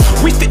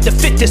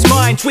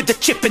minds with a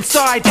chip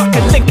inside, like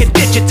a link and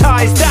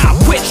digitized out,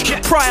 which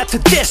prior to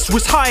this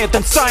was higher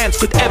than science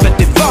could ever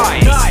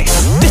devise.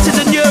 This is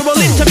a neural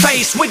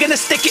interface, we're gonna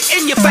stick it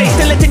in your face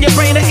till it's in your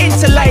brain and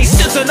interlace.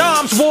 There's an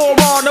arms war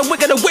on and we're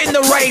gonna win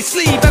the race.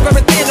 Leave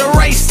everything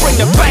erased, bring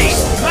the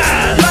bass.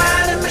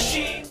 Man and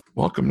machine.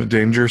 Welcome to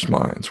Dangerous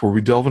Minds, where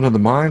we delve into the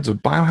minds of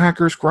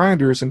biohackers,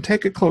 grinders, and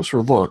take a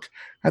closer look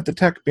at the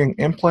tech being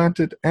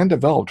implanted and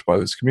developed by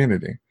this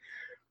community.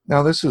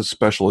 Now, this is a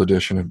special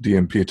edition of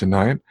DMP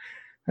Tonight,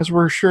 as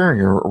we're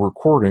sharing a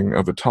recording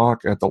of a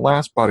talk at the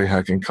last Body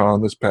Hacking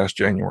Con this past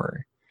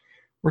January.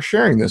 We're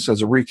sharing this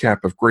as a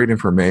recap of great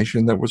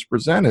information that was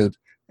presented,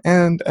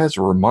 and as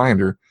a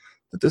reminder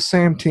that the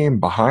same team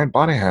behind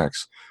Body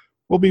Hacks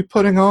will be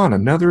putting on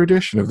another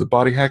edition of the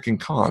Body Hacking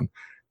Con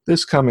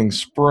this coming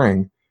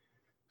spring,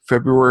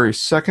 February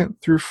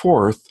 2nd through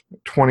 4th,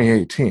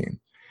 2018.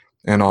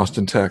 In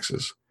Austin,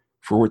 Texas,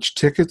 for which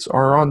tickets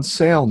are on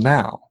sale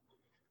now.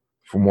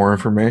 For more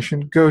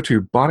information, go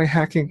to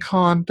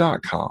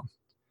bodyhackingcon.com.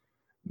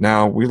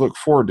 Now, we look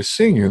forward to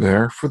seeing you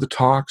there for the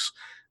talks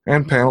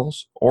and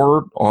panels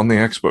or on the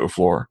expo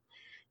floor.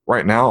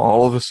 Right now,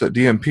 all of us at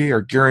DMP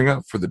are gearing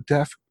up for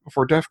DEF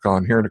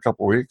CON here in a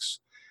couple weeks.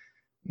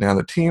 Now,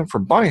 the team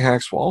from Body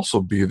Hacks will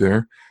also be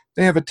there.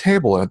 They have a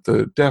table at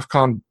the DEF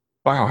CON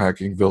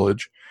Biohacking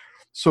Village,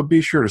 so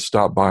be sure to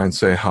stop by and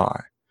say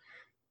hi.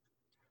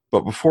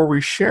 But before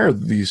we share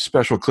these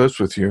special clips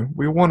with you,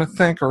 we want to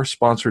thank our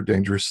sponsor,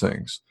 Dangerous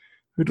Things,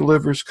 who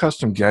delivers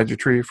custom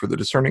gadgetry for the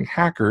discerning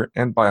hacker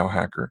and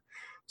biohacker.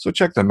 So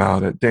check them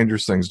out at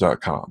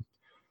dangerousthings.com.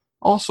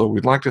 Also,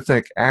 we'd like to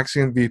thank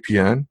Axiom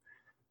VPN,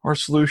 our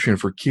solution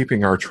for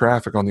keeping our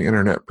traffic on the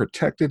internet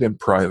protected and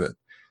private.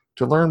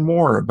 To learn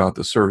more about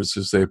the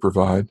services they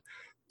provide,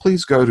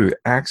 please go to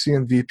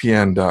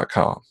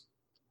axiomvpn.com.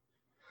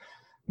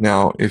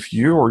 Now, if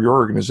you or your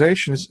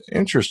organization is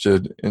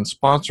interested in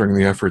sponsoring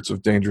the efforts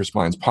of Dangerous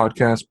Minds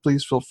podcast,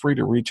 please feel free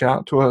to reach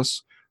out to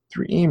us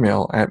through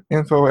email at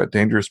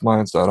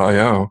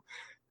info@dangerousminds.io,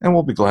 and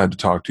we'll be glad to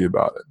talk to you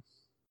about it.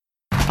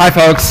 Hi,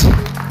 folks.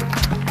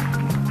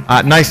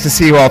 Nice to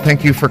see you all.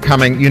 Thank you for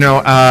coming. You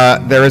know,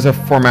 there is a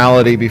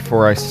formality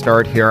before I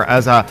start here.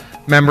 As a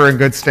member in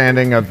good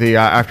standing of the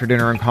After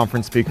Dinner and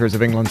Conference Speakers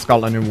of England,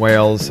 Scotland, and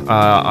Wales,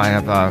 I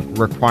have a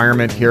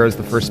requirement here as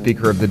the first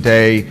speaker of the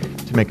day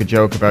to make a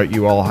joke about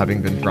you all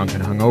having been drunk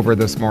and hungover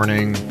this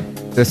morning.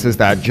 This is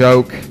that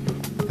joke.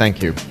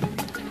 Thank you.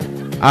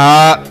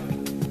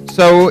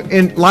 So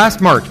in last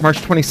March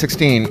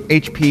 2016,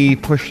 HP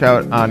pushed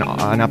out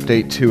an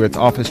update to its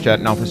OfficeJet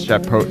and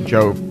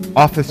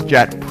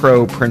OfficeJet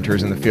Pro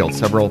printers in the field,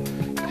 several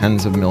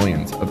tens of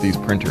millions of these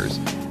printers.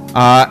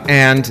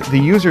 And the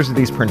users of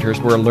these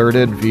printers were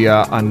alerted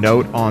via a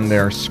note on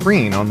their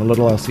screen, on the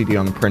little LCD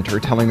on the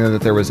printer, telling them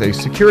that there was a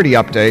security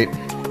update,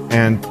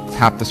 and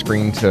tap the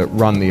screen to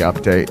run the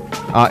update.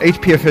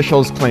 HP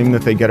officials claim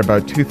that they get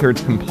about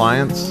 2/3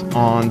 compliance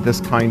on this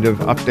kind of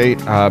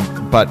update,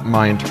 but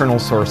my internal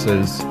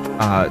sources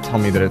tell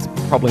me that it's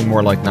probably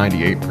more like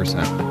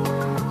 98%.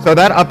 So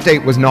that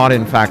update was not,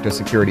 in fact, a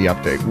security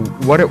update.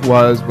 What it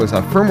was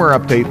a firmware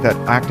update that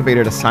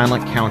activated a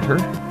silent counter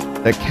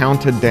that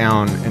counted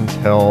down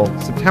until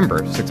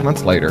September, 6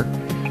 months later.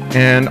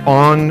 And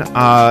on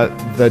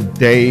the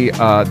day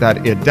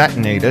that it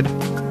detonated,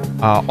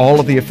 all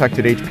of the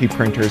affected HP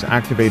printers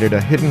activated a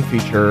hidden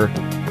feature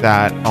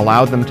that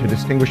allowed them to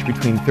distinguish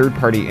between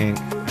third-party ink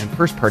and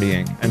first-party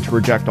ink and to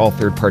reject all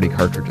third-party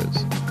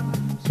cartridges.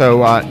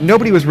 So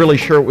nobody was really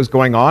sure what was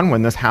going on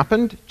when this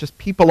happened. Just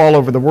people all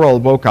over the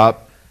world woke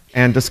up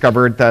and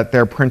discovered that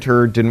their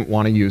printer didn't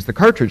want to use the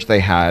cartridge they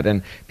had,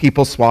 and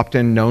people swapped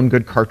in known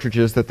good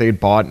cartridges that they'd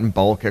bought in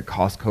bulk at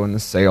Costco in the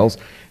sales.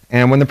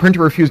 And when the printer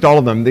refused all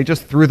of them, they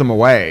just threw them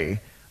away.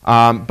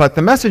 But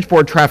the message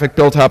board traffic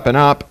built up,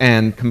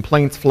 and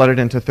complaints flooded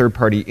into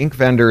third-party ink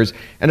vendors,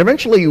 and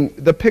eventually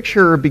the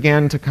picture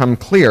began to come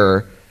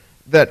clear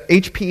that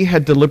HP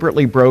had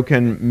deliberately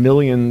broken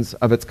millions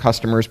of its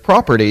customers'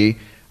 property,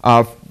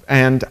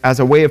 and as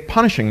a way of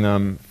punishing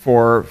them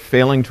for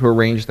failing to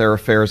arrange their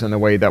affairs in the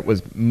way that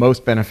was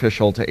most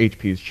beneficial to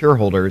HP's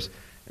shareholders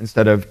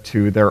instead of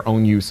to their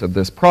own use of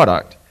this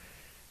product.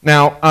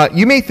 Now,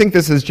 you may think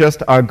this is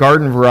just a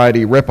garden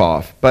variety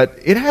ripoff, but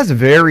it has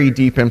very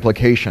deep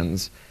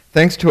implications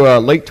thanks to a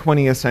late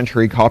 20th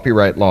century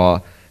copyright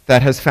law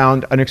that has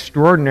found an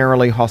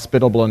extraordinarily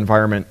hospitable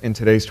environment in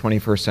today's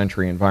 21st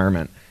century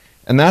environment.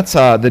 And that's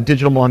the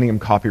Digital Millennium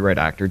Copyright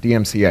Act, or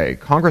DMCA.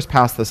 Congress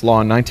passed this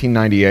law in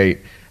 1998,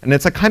 and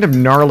it's a kind of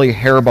gnarly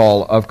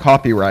hairball of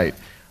copyright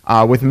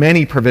with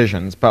many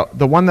provisions, but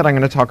the one that I'm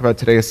going to talk about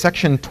today is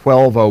Section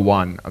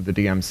 1201 of the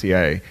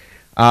DMCA.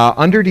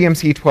 Under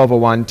DMC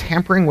 1201,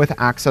 tampering with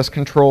access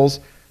controls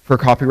for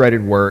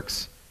copyrighted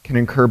works can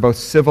incur both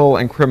civil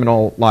and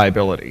criminal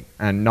liability,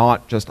 and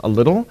not just a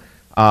little.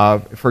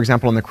 For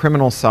example, on the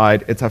criminal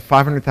side, it's a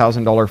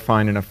 $500,000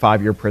 fine and a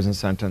 5-year prison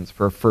sentence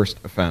for a first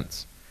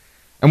offense.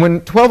 And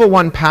when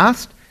 1201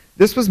 passed,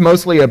 this was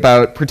mostly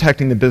about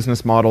protecting the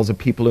business models of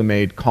people who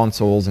made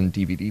consoles and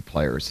DVD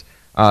players.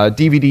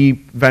 DVD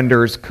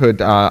vendors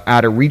could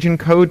add a region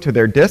code to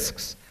their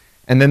discs,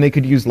 and then they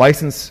could use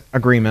license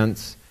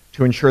agreements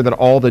to ensure that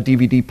all the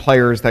DVD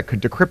players that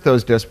could decrypt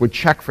those discs would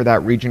check for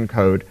that region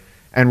code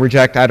and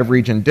reject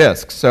out-of-region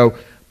discs. So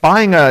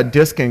buying a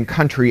disc in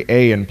country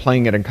A and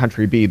playing it in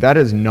country B, that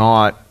is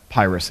not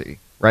piracy,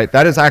 right?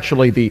 That is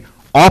actually the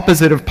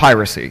opposite of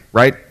piracy,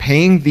 right?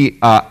 Paying the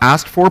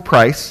asked-for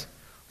price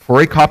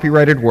for a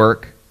copyrighted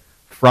work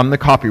from the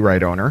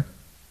copyright owner,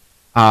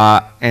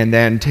 and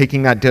then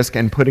taking that disc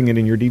and putting it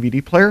in your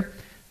DVD player,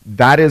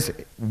 that is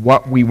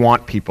what we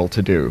want people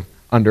to do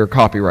under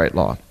copyright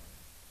law.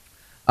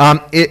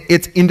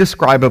 It's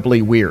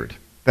indescribably weird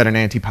that an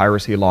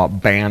anti-piracy law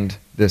banned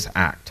this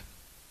act.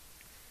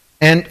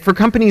 And for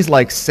companies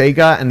like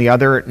Sega and the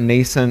other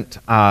nascent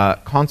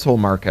console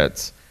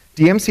markets,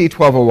 DMCA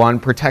 1201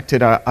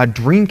 protected a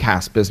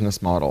Dreamcast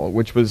business model,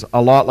 which was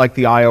a lot like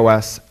the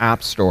iOS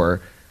App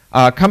Store.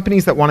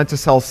 Companies that wanted to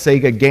sell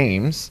Sega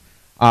games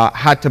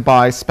had to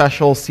buy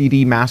special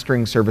CD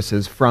mastering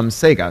services from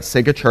Sega.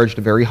 Sega charged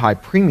a very high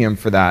premium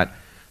for that,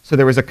 so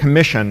there was a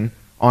commission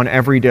on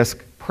every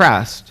disc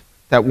pressed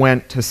that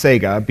went to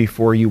Sega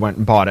before you went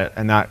and bought it,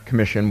 and that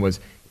commission was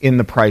in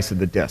the price of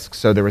the disc.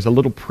 So there was a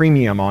little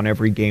premium on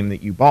every game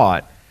that you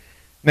bought.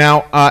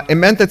 Now, it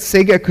meant that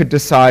Sega could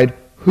decide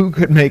who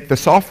could make the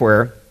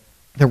software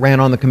that ran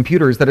on the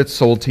computers that it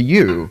sold to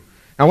you.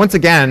 Now, once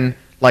again,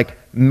 like,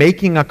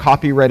 making a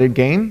copyrighted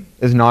game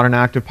is not an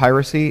act of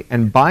piracy,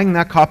 and buying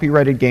that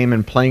copyrighted game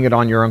and playing it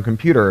on your own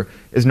computer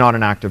is not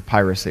an act of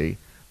piracy.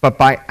 But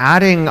by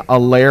adding a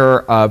layer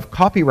of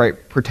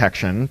copyright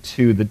protection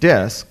to the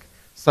disc,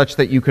 such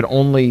that you could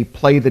only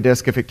play the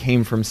disc if it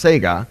came from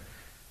Sega,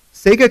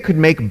 Sega could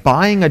make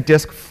buying a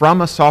disc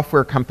from a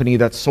software company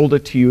that sold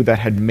it to you that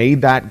had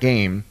made that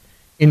game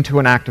into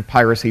an act of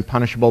piracy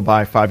punishable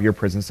by a 5-year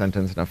prison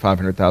sentence and a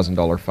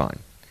 $500,000 fine.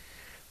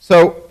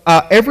 So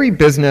every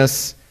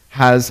business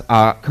has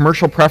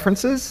commercial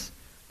preferences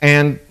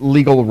and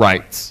legal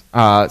rights.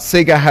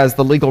 Sega has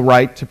the legal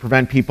right to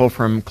prevent people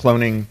from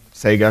cloning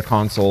Sega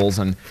consoles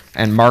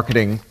and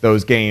marketing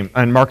those game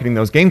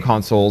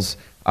consoles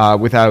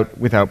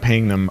without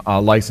paying them a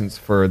license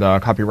for the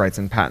copyrights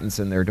and patents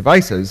in their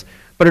devices.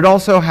 But it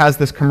also has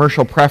this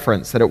commercial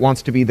preference that it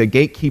wants to be the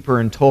gatekeeper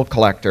and toll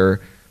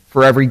collector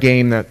for every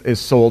game that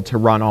is sold to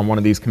run on one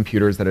of these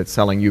computers that it's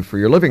selling you for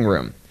your living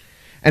room.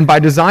 And by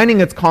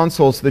designing its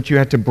consoles so that you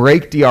had to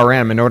break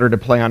DRM in order to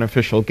play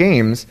unofficial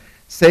games,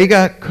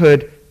 Sega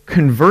could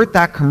convert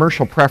that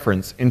commercial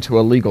preference into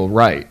a legal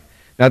right.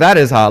 Now that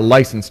is a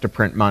license to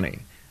print money.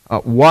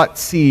 What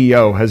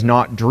CEO has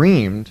not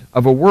dreamed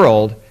of a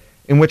world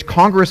in which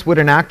Congress would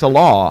enact a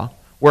law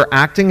where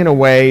acting in a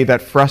way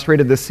that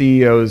frustrated the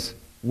CEO's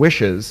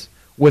wishes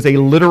was a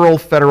literal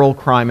federal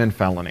crime and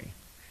felony?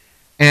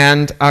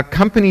 And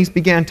companies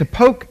began to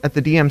poke at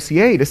the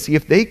DMCA to see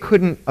if they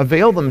couldn't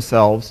avail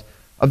themselves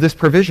of this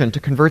provision to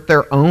convert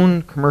their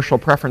own commercial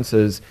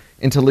preferences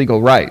into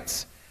legal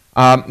rights.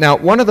 Now,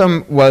 one of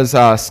them was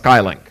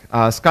Skylink.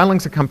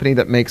 Skylink's a company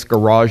that makes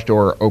garage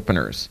door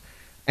openers.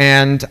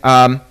 And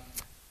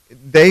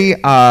they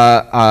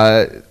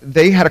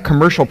had a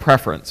commercial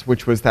preference,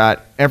 which was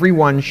that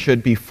everyone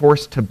should be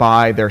forced to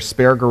buy their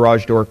spare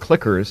garage door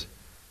clickers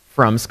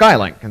from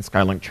Skylink, and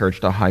Skylink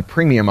charged a high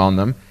premium on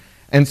them.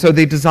 And so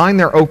they designed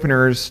their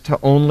openers to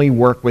only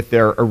work with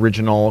their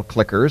original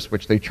clickers,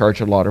 which they charge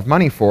a lot of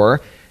money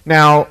for.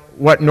 Now,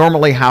 what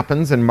normally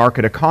happens in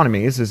market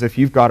economies is if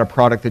you've got a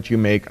product that you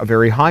make a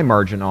very high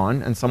margin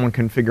on, and someone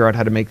can figure out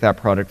how to make that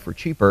product for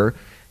cheaper,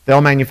 they'll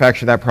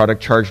manufacture that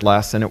product, charge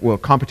less,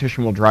 and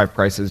competition will drive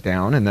prices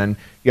down, and then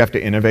you have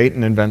to innovate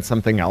and invent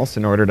something else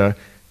in order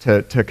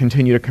to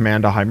continue to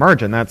command a high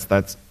margin. That's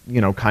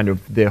kind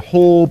of the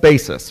whole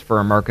basis for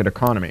a market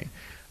economy.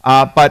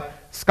 But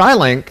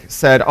Skylink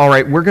said, all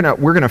right, we're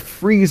gonna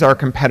freeze our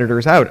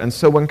competitors out. And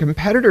so when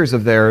competitors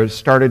of theirs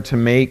started to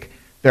make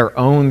their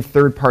own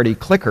third-party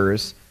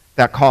clickers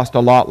that cost a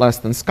lot less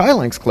than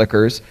Skylink's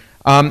clickers,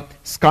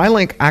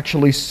 Skylink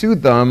actually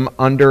sued them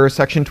under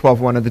Section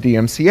 12.1 of the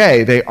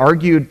DMCA. They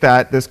argued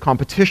that this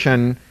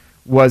competition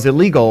was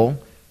illegal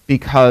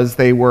because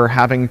they were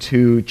having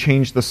to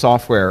change the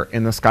software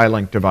in the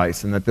Skylink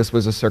device, and that this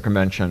was a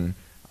circumvention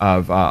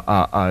of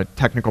a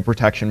technical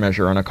protection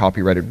measure on a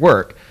copyrighted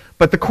work.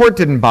 But the court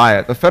didn't buy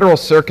it. The Federal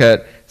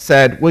Circuit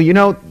said, well,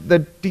 the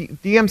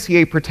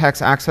DMCA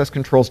protects access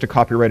controls to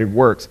copyrighted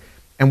works,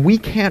 and we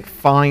can't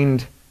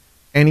find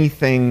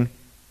anything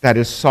that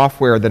is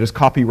software that is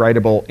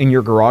copyrightable in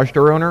your garage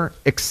door owner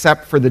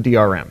except for the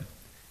DRM.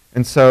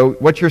 And so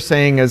what you're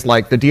saying is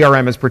like the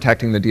DRM is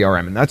protecting the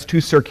DRM, and that's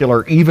too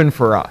circular even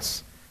for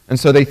us. And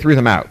so they threw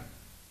them out.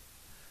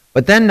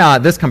 But then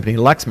this company,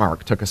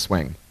 Lexmark, took a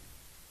swing.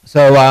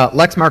 So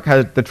Lexmark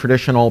had the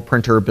traditional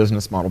printer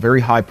business model,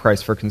 very high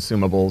price for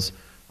consumables,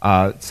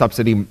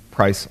 subsidy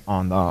price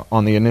on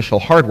the initial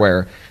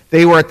hardware.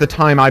 They were at the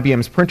time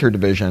IBM's printer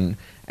division,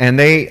 and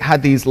they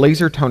had these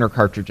laser toner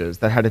cartridges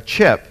that had a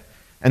chip,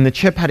 and the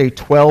chip had a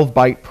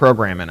 12-byte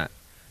program in it.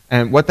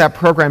 And what that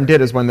program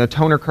did is when the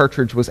toner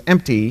cartridge was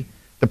empty,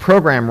 the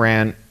program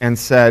ran and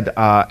said,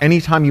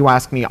 anytime you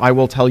ask me, I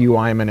will tell you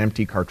I am an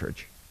empty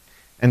cartridge.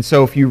 And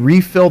so if you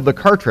refilled the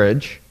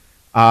cartridge,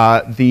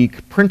 the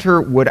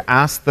printer would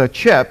ask the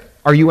chip,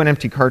 are you an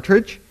empty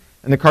cartridge?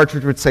 And the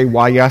cartridge would say,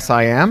 why, yes,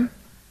 I am.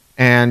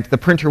 And the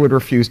printer would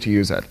refuse to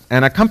use it.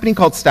 And a company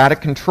called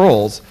Static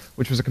Controls,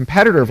 which was a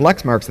competitor of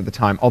Lexmark's at the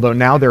time, although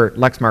now they're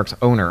Lexmark's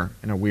owner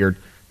in a weird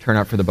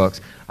turnout for the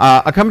books,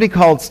 a company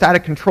called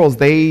Static Controls,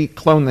 they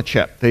cloned the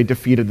chip. They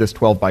defeated this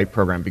 12-byte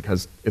program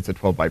because it's a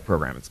 12-byte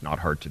program. It's not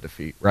hard to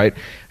defeat, right?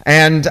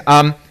 And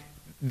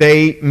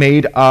they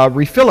made a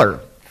refiller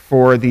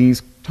for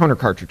these toner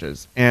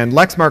cartridges. And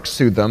Lexmark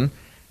sued them.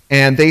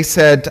 And they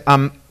said,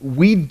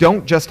 we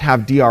don't just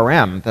have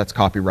DRM that's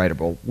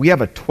copyrightable. We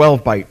have a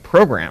 12-byte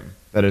program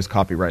that is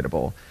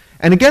copyrightable.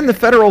 And again, the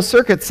Federal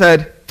Circuit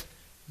said,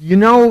 you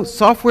know,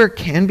 software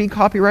can be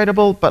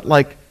copyrightable, but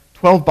like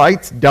 12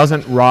 bytes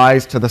doesn't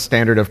rise to the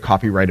standard of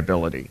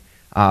copyrightability.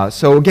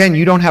 So again,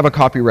 you don't have a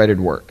copyrighted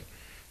work.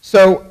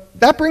 So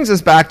that brings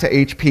us back to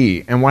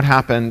HP and what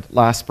happened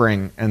last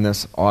spring and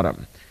this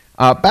autumn.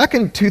 Back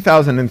in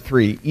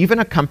 2003, even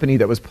a company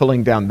that was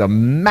pulling down the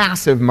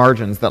massive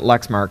margins that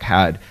Lexmark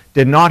had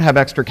did not have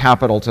extra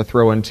capital to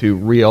throw into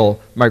real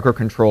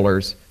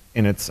microcontrollers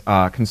in its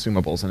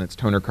consumables and its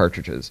toner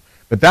cartridges.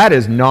 But that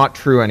is not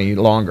true any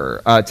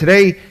longer.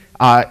 Today,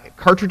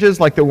 cartridges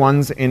like the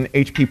ones in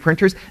HP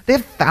printers, they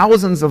have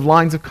thousands of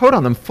lines of code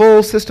on them,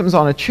 full systems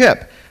on a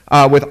chip,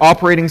 with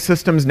operating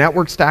systems,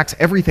 network stacks,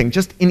 everything,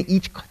 just in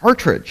each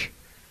cartridge.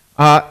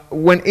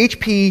 When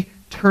HP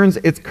turns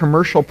its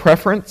commercial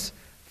preference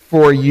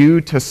for you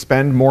to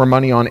spend more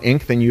money on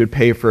ink than you would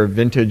pay for a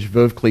vintage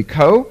Veuve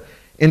Clicquot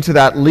into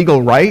that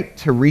legal right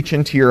to reach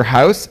into your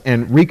house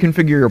and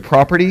reconfigure your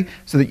property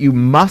so that you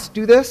must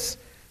do this,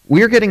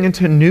 we're getting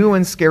into new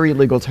and scary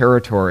legal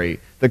territory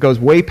that goes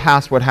way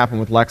past what happened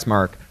with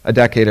Lexmark a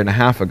decade and a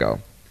half ago.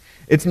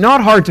 It's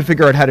not hard to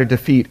figure out how to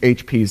defeat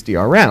HP's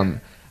DRM.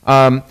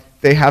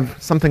 They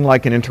have something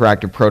like an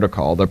interactive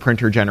protocol. The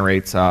printer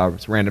generates a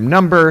random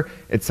number,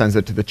 it sends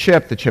it to the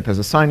chip has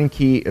a signing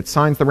key, it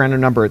signs the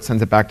random number, it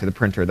sends it back to the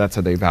printer. That's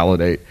how they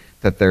validate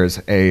that there's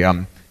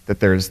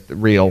the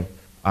real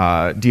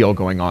deal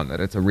going on, that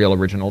it's a real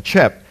original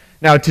chip.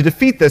 Now, to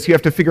defeat this, you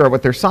have to figure out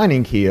what their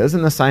signing key is,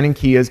 and the signing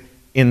key is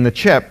in the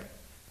chip,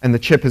 and the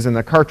chip is in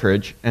the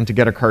cartridge, and to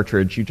get a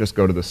cartridge, you just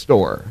go to the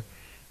store.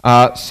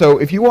 So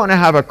if you want to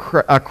have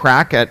a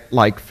crack at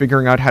like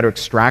figuring out how to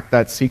extract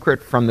that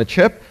secret from the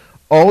chip,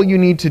 all you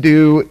need to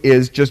do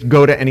is just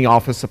go to any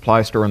office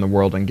supply store in the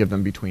world and give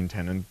them between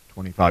 $10 and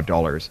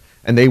 $25.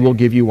 And they will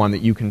give you one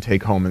that you can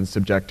take home and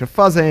subject to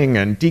fuzzing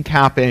and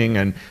decapping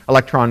and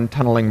electron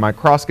tunneling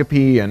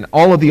microscopy and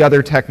all of the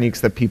other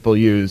techniques that people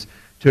use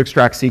to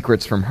extract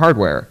secrets from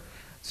hardware.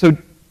 So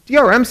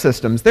DRM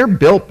systems, they're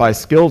built by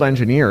skilled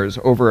engineers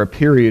over a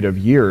period of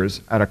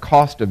years at a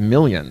cost of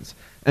millions.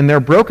 And they're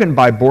broken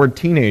by bored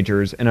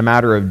teenagers in a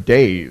matter of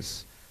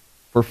days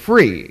for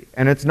free.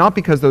 And it's not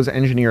because those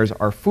engineers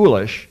are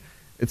foolish,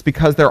 it's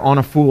because they're on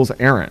a fool's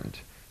errand.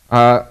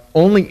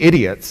 Only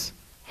idiots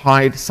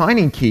hide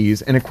signing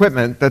keys in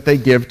equipment that they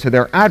give to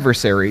their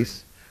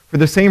adversaries for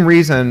the same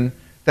reason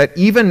that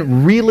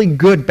even really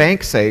good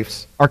bank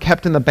safes are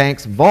kept in the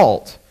bank's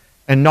vault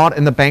and not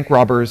in the bank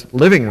robber's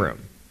living room.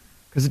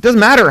 Because it doesn't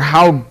matter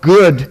how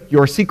good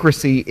your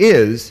secrecy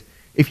is,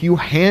 if you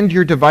hand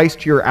your device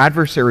to your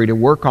adversary to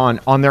work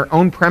on their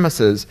own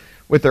premises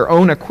with their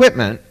own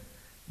equipment,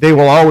 they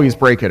will always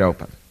break it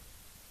open.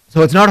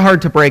 So it's not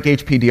hard to break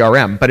HP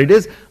DRM, but it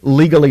is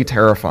legally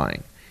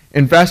terrifying.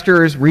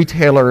 Investors,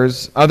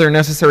 retailers, other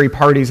necessary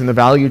parties in the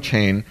value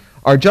chain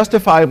are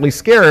justifiably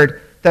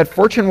scared that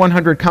Fortune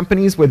 100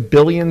 companies with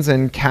billions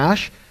in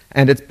cash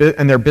and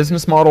their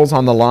business models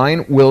on the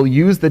line will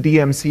use the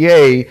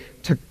DMCA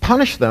to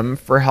punish them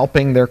for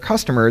helping their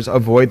customers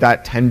avoid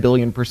that 10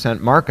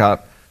 billion%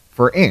 markup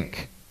for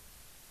ink.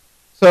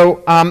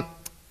 So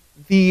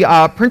the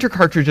printer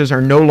cartridges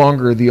are no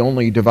longer the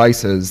only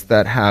devices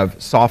that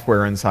have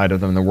software inside of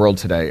them in the world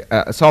today.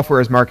 Software,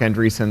 as Mark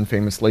Andreessen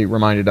famously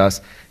reminded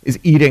us, is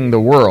eating the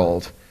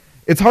world.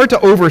 It's hard to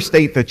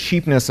overstate the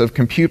cheapness of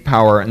compute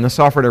power and the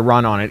software to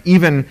run on it,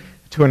 even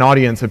to an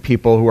audience of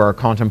people who are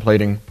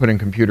contemplating putting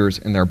computers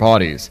in their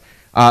bodies.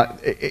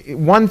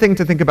 One thing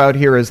to think about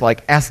here is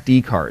like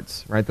SD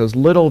cards, right? Those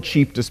little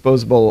cheap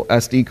disposable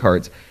SD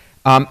cards.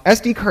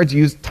 SD cards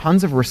use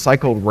tons of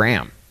recycled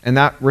RAM. And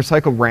that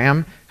recycled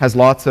RAM has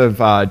lots of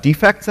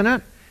defects in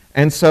it.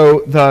 And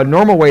so the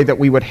normal way that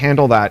we would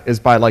handle that is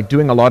by like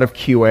doing a lot of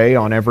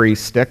QA on every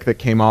stick that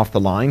came off the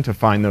line to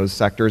find those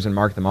sectors and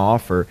mark them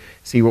off or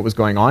see what was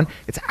going on.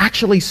 It's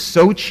actually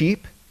so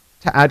cheap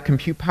to add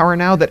compute power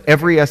now that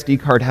every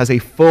SD card has a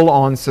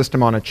full-on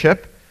system on a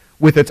chip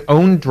with its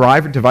own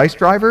device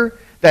driver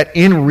that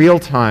in real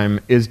time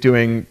is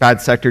doing bad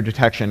sector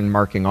detection and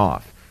marking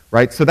off,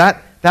 right? So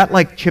that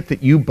like chip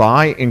that you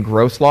buy in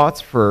gross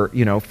lots for,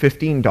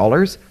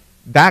 $15,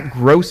 that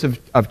gross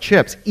of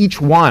chips,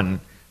 each one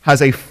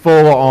has a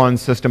full-on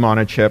system on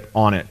a chip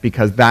on it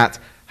because that's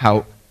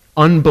how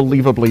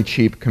unbelievably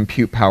cheap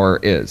compute power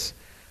is.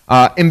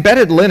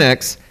 Embedded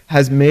Linux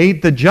has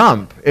made the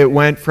jump. It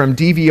went from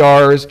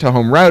DVRs to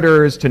home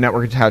routers to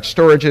network-attached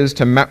storages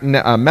to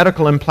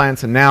medical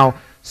implants and now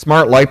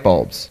smart light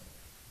bulbs.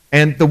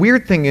 And the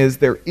weird thing is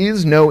there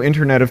is no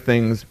Internet of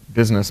Things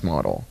business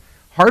model.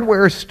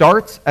 Hardware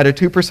starts at a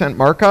 2%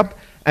 markup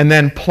and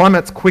then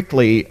plummets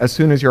quickly as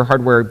soon as your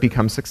hardware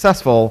becomes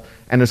successful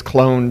and is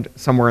cloned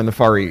somewhere in the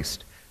Far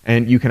East.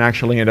 And you can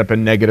actually end up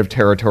in negative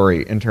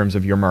territory in terms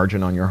of your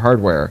margin on your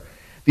hardware.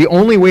 The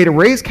only way to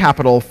raise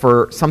capital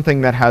for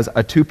something that has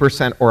a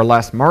 2% or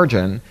less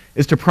margin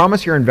is to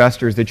promise your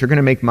investors that you're going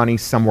to make money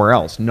somewhere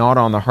else, not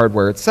on the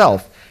hardware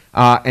itself.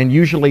 And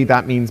usually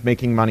that means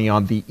making money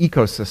on the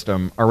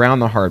ecosystem around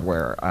the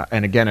hardware.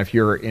 And again, if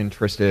you're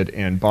interested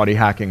in body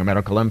hacking or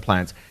medical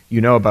implants, you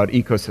know about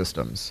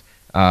ecosystems.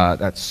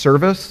 That's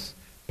service,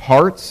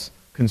 parts,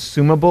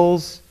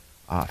 consumables,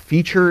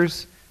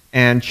 features,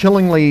 and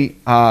chillingly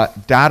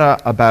data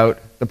about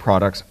the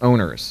product's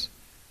owners.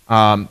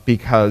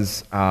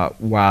 Because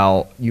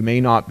while you may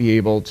not be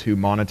able to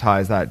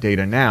monetize that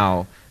data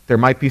now, there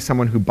might be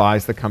someone who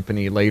buys the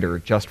company later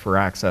just for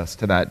access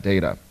to that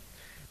data.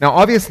 Now,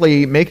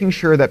 obviously, making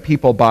sure that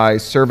people buy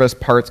service,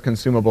 parts,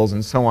 consumables,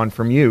 and so on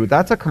from you,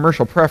 that's a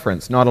commercial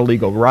preference, not a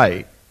legal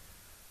right.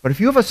 But if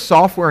you have a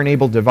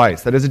software-enabled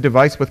device, that is a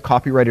device with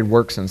copyrighted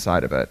works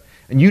inside of it,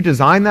 and you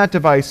design that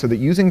device so that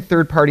using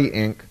third-party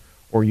ink,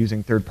 or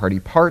using third-party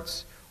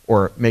parts,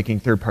 or making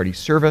third-party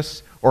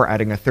service, or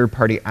adding a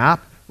third-party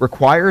app,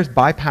 requires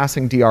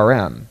bypassing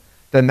DRM,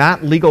 then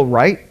that legal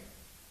right,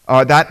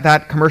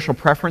 that commercial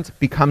preference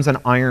becomes an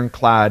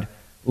ironclad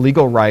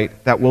legal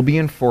right that will be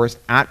enforced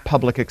at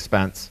public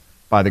expense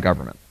by the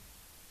government.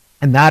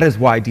 And that is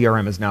why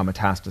DRM is now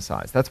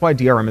metastasized. That's why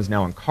DRM is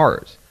now in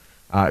cars.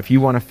 If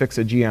you want to fix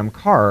a GM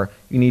car,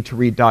 you need to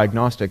read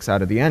diagnostics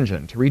out of the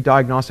engine. To read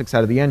diagnostics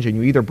out of the engine,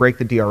 you either break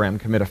the DRM,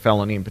 commit a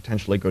felony, and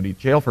potentially go to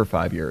jail for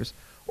 5 years,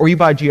 or you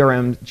buy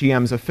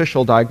GM's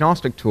official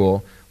diagnostic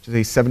tool, which is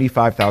a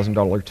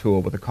 $75,000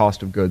 tool with a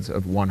cost of goods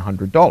of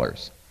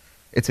 $100.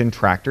 It's in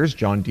tractors.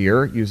 John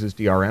Deere uses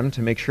DRM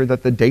to make sure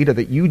that the data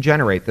that you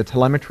generate, the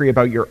telemetry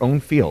about your own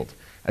field,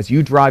 as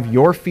you drive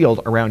your field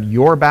around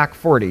your back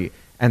 40,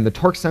 and the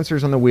torque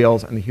sensors on the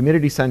wheels and the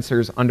humidity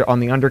sensors on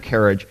the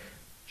undercarriage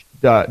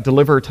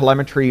deliver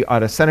telemetry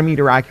on a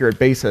centimeter accurate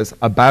basis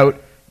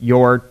about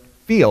your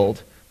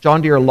field,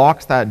 John Deere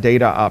locks that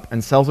data up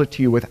and sells it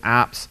to you with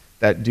apps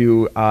that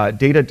do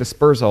data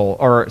dispersal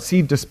or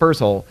seed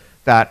dispersal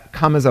that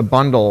come as a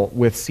bundle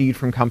with seed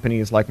from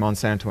companies like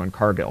Monsanto and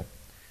Cargill.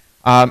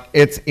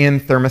 It's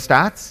in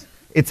thermostats,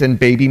 it's in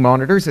baby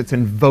monitors, it's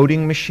in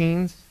voting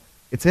machines,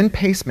 it's in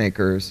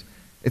pacemakers,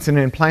 it's in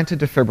implanted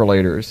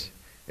defibrillators,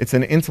 it's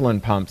in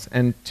insulin pumps,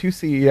 and 2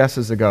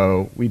 CESs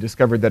ago, we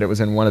discovered that it was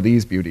in one of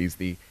these beauties,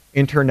 the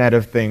Internet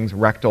of Things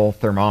rectal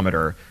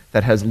thermometer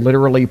that has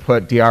literally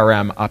put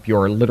DRM up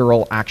your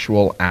literal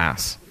actual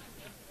ass.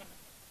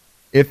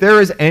 If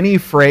there is any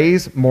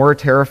phrase more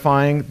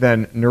terrifying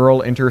than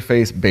neural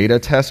interface beta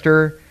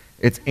tester,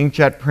 it's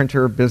inkjet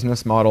printer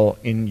business model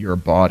in your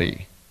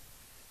body.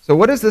 So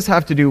what does this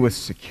have to do with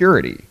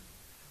security?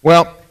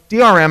 Well,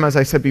 DRM, as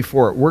I said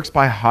before, it works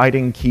by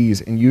hiding keys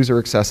in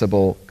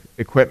user-accessible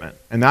equipment,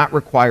 and that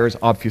requires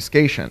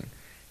obfuscation.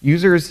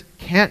 Users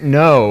can't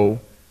know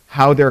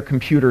how their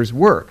computers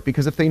work,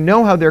 because if they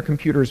know how their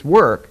computers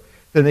work,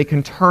 then they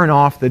can turn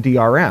off the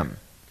DRM.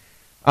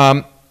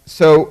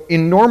 So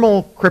in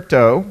normal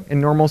crypto, in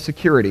normal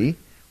security,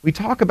 we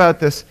talk about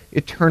this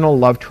eternal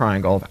love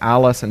triangle of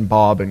Alice and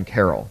Bob and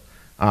Carol.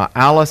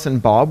 Alice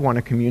and Bob want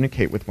to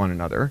communicate with one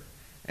another,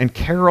 and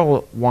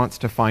Carol wants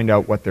to find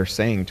out what they're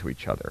saying to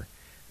each other.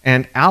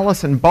 And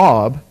Alice and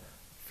Bob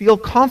feel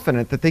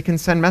confident that they can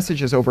send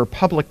messages over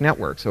public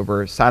networks,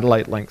 over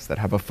satellite links that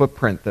have a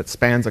footprint that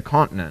spans a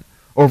continent,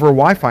 over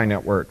Wi-Fi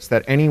networks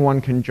that anyone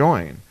can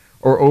join,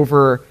 or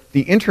over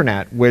the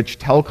internet, which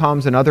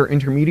telecoms and other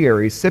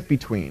intermediaries sit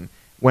between,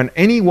 when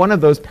any one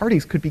of those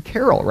parties could be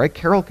Carol, right?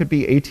 Carol could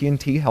be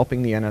AT&T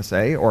helping the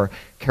NSA, or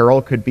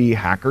Carol could be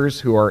hackers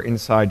who are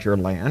inside your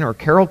LAN, or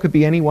Carol could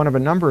be any one of a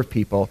number of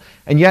people,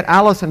 and yet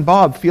Alice and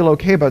Bob feel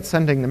okay about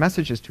sending the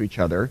messages to each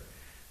other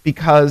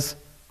because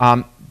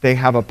they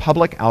have a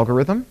public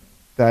algorithm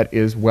that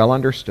is well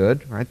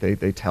understood, right?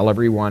 They tell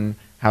everyone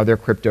how their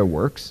crypto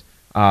works.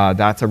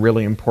 That's a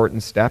really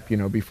important step. You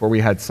know, before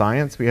we had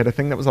science, we had a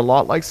thing that was a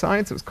lot like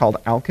science. It was called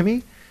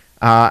alchemy.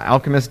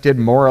 Alchemists did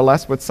more or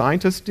less what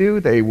scientists do.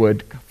 They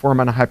would form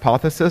a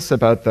hypothesis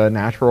about the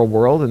natural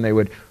world, and they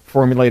would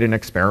formulate an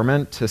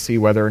experiment to see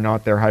whether or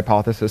not their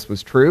hypothesis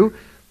was true.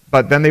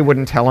 But then they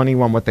wouldn't tell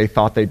anyone what they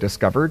thought they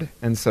discovered,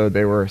 and so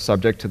they were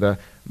subject to the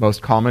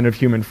most common of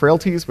human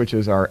frailties, which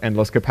is our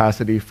endless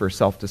capacity for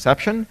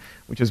self-deception,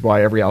 which is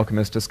why every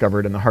alchemist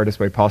discovered in the hardest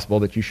way possible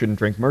that you shouldn't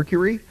drink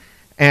mercury.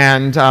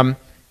 And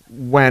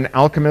when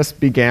alchemists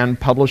began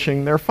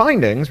publishing their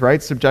findings,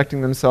 right,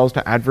 subjecting themselves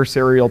to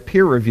adversarial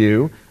peer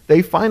review,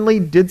 they finally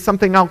did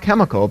something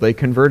alchemical. They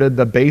converted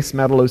the base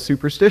metal of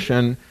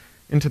superstition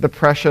into the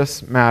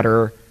precious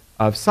matter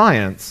of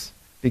science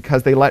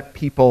because they let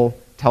people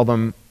tell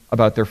them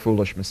about their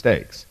foolish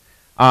mistakes.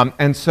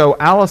 And so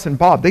Alice and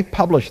Bob, they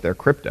publish their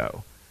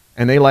crypto,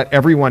 and they let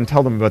everyone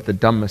tell them about the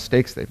dumb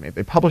mistakes they've made.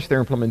 They publish their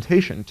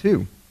implementation,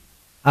 too.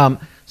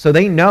 So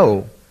they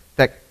know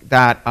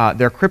that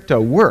their crypto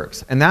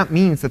works, and that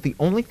means that the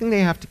only thing they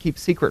have to keep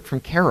secret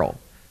from Carol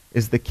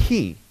is the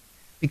key,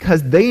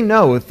 because they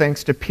know,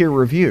 thanks to peer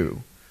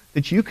review,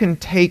 that you can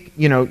take,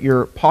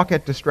 your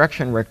pocket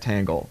distraction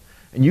rectangle,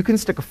 and you can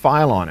stick a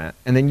file on it,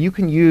 and then you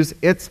can use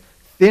its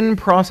thin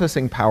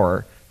processing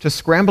power to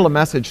scramble a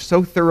message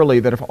so thoroughly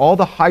that if all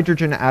the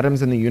hydrogen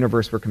atoms in the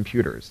universe were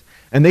computers,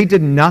 and they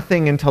did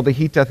nothing until the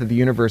heat death of the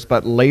universe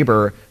but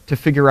labor to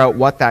figure out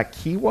what that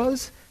key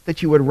was,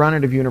 that you would run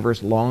out of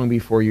universe long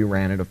before you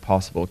ran out of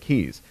possible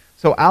keys.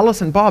 So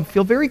Alice and Bob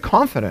feel very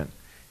confident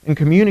in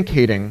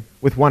communicating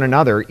with one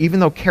another, even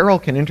though Carol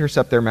can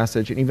intercept their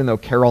message, and even though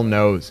Carol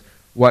knows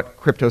what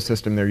crypto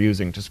system they're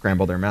using to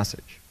scramble their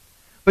message.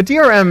 But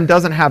DRM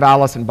doesn't have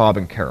Alice and Bob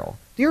and Carol.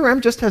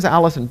 DRM just has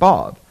Alice and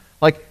Bob.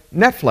 Like,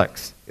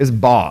 Netflix is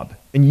Bob,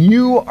 and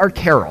you are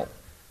Carol,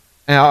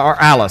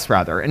 or Alice,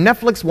 rather. And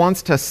Netflix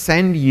wants to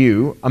send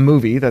you a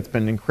movie that's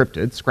been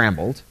encrypted,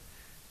 scrambled,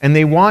 and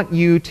they want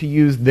you to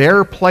use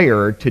their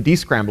player to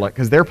descramble it,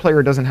 because their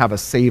player doesn't have a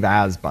Save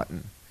As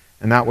button.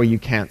 And that way you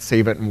can't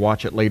save it and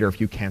watch it later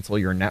if you cancel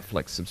your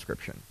Netflix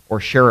subscription, or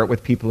share it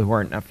with people who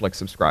aren't Netflix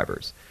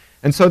subscribers.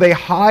 And so they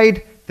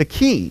hide the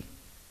key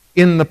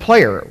in the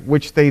player,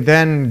 which they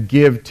then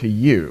give to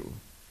you.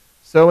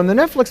 So in the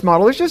Netflix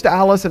model, there's just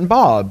Alice and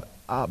Bob.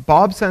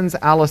 Bob sends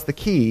Alice the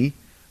key.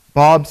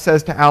 Bob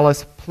says to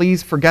Alice,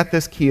 please forget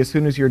this key as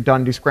soon as you're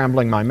done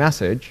descrambling my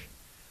message.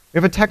 We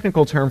have a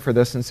technical term for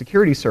this in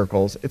security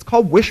circles. It's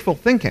called wishful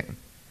thinking.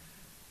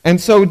 And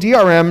so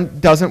DRM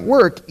doesn't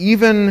work.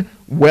 Even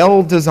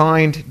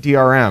well-designed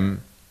DRM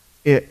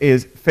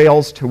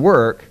fails to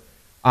work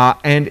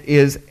and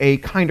is a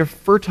kind of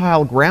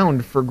fertile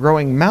ground for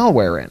growing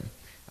malware in.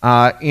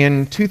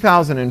 In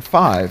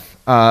 2005,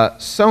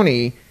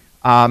 Sony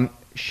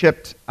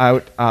shipped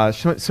out,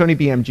 Sony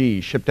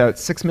BMG shipped out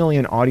 6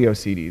 million audio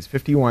CDs,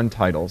 51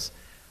 titles.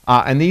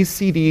 And these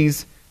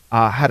CDs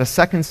had a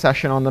second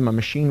session on them, a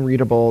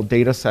machine-readable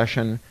data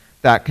session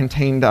that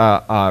contained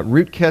a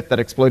rootkit that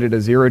exploited a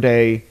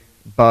zero-day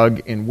bug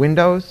in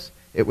Windows.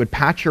 It would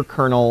patch your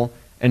kernel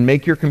and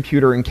make your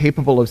computer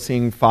incapable of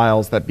seeing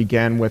files that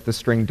began with the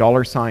string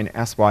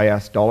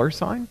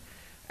 $SYS$.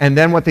 And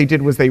then what they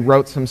did was they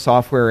wrote some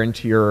software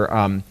into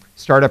your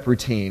startup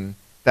routine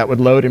that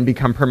would load and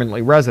become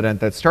permanently resident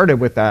that started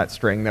with that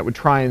string that would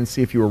try and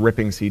see if you were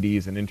ripping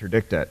CDs and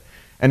interdict it.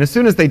 And as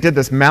soon as they did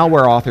this,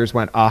 malware authors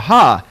went,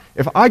 aha,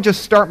 if I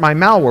just start my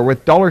malware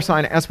with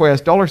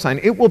 $SYS$,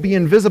 it will be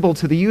invisible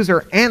to the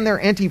user and their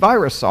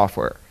antivirus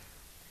software.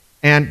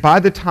 And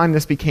by the time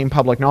this became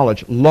public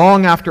knowledge,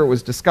 long after it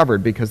was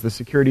discovered, because the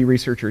security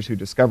researchers who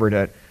discovered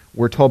it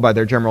were told by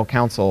their general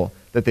counsel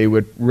that they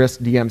would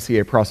risk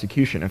DMCA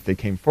prosecution if they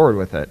came forward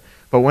with it.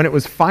 But when it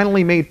was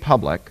finally made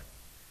public,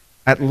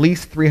 at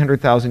least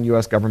 300,000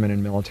 US government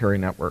and military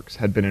networks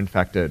had been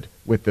infected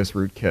with this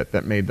rootkit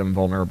that made them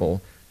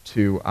vulnerable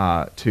to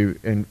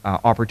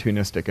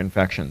opportunistic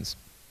infections.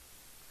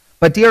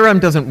 But DRM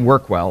doesn't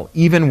work well,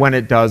 even when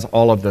it does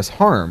all of this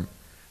harm.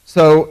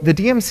 So the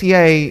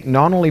DMCA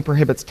not only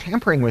prohibits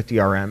tampering with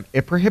DRM,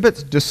 it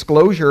prohibits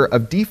disclosure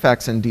of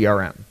defects in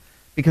DRM.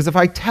 Because if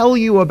I tell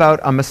you about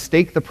a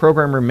mistake the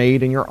programmer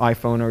made in your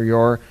iPhone or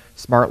your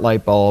smart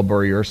light bulb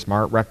or your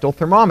smart rectal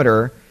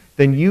thermometer,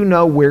 then you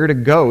know where to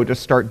go to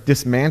start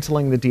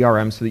dismantling the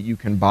DRM so that you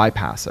can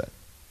bypass it.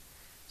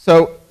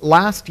 So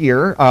last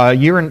year, a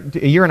year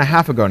and a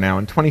half ago now,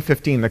 in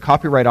 2015, the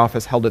Copyright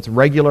Office held its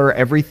regular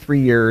every 3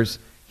 years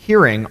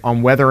hearing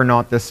on whether or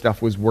not this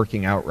stuff was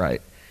working out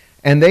right.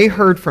 And they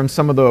heard from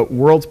some of the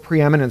world's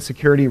preeminent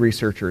security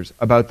researchers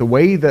about the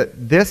way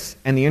that this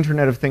and the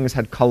Internet of Things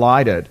had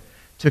collided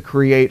to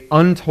create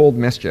untold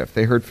mischief.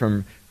 They heard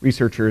from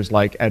researchers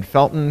like Ed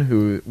Felton,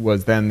 who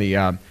was then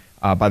the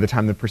by the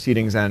time the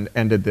proceedings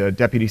ended, the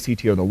deputy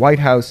CTO of the White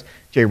House,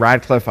 Jay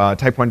Radcliffe,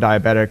 type 1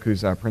 diabetic,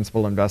 who's a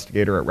principal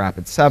investigator at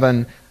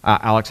Rapid7,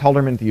 Alex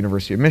Halderman at the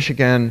University of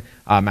Michigan,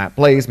 Matt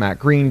Blaze, Matt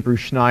Green,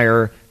 Bruce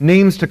Schneier,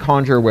 names to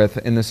conjure with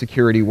in the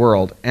security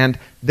world. And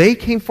they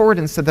came forward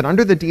and said that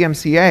under the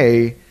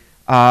DMCA,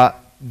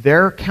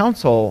 their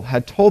counsel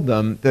had told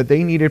them that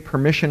they needed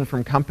permission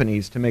from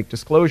companies to make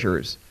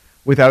disclosures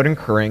without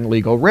incurring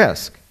legal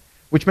risk,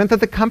 which meant that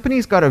the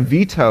companies got a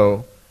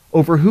veto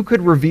over who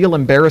could reveal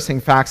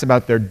embarrassing facts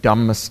about their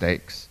dumb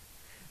mistakes.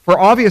 For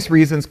obvious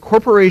reasons,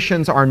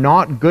 corporations are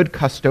not good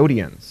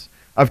custodians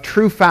of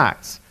true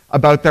facts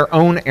about their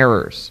own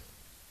errors.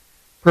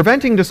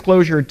 Preventing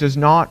disclosure does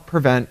not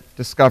prevent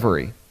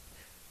discovery.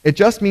 It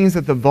just means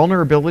that the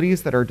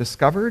vulnerabilities that are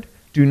discovered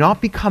do not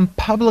become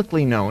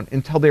publicly known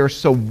until they are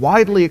so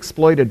widely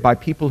exploited by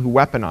people who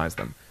weaponize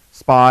them: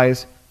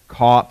 spies,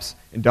 cops,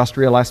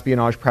 industrial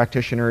espionage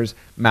practitioners,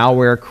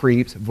 malware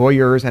creeps,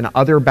 voyeurs, and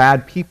other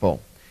bad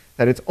people.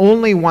 That it's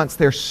only once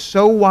they're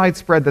so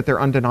widespread that they're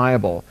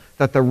undeniable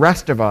that the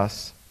rest of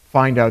us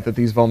find out that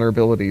these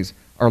vulnerabilities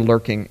are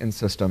lurking in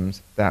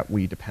systems that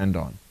we depend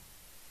on.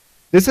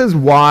 This is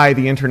why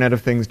the Internet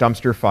of Things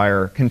dumpster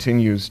fire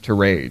continues to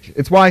rage.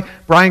 It's why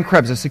Brian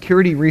Krebs, a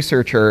security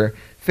researcher,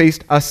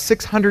 faced a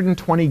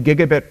 620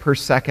 gigabit per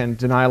second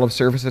denial of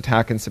service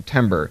attack in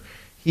September.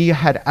 He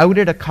had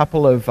outed a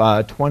couple of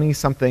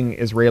 20-something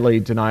Israeli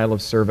denial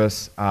of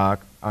service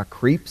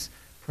creeps,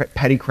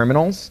 petty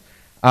criminals,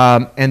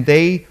 and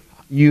they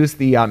used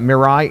the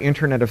Mirai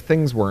Internet of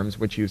Things worms,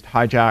 which used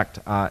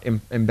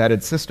hijacked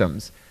embedded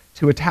systems,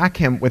 to attack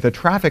him with a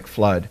traffic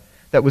flood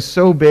that was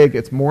so big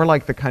it's more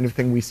like the kind of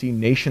thing we see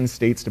nation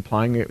states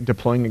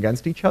deploying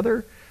against each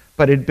other,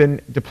 but it had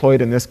been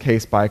deployed in this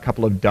case by a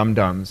couple of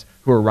dum-dums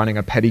who were running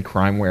a petty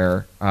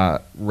crimeware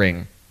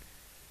ring.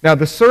 Now,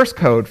 the source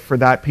code for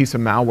that piece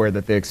of malware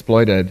that they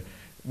exploited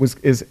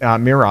is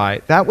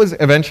Mirai. That was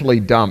eventually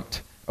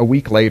dumped a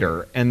week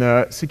later, and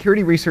the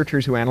security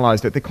researchers who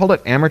analyzed it, they called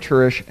it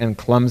amateurish and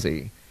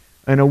clumsy.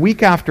 And a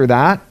week after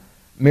that,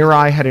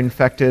 Mirai had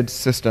infected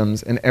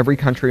systems in every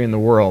country in the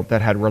world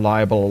that had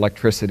reliable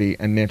electricity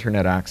and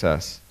internet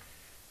access.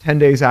 10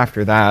 days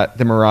after that,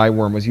 the Mirai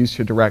worm was used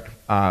to direct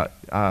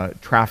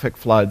traffic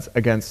floods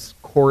against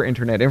core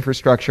internet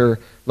infrastructure,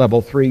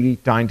 level 3,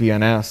 Dyn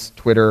DNS,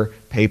 Twitter,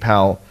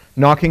 PayPal,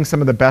 knocking some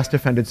of the best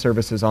defended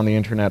services on the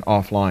internet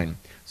offline.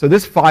 So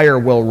this fire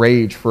will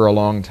rage for a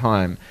long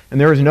time,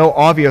 and there is no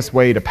obvious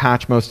way to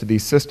patch most of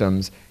these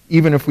systems.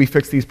 Even if we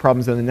fix these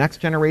problems in the next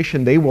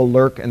generation, they will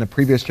lurk in the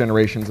previous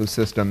generations of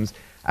systems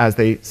as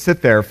they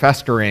sit there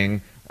festering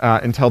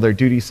until their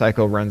duty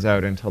cycle runs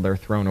out, until they're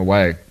thrown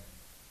away.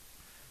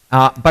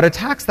 But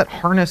attacks that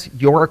harness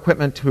your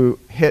equipment to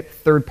hit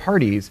third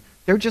parties,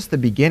 they're just the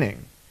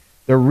beginning.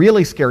 The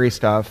really scary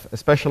stuff,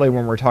 especially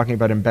when we're talking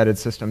about embedded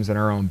systems in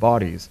our own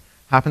bodies,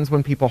 happens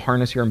when people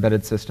harness your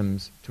embedded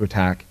systems to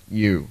attack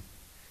you.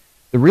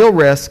 The real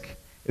risk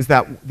is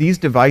that these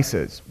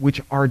devices, which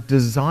are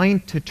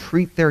designed to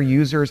treat their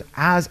users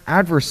as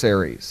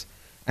adversaries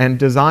and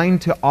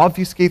designed to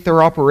obfuscate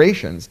their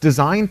operations,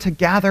 designed to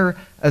gather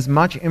as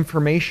much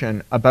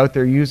information about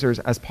their users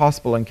as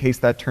possible in case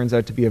that turns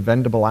out to be a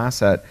vendable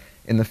asset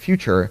in the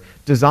future,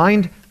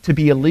 designed to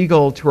be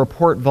illegal to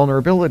report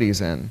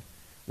vulnerabilities in,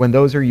 when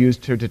those are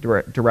used to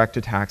direct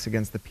attacks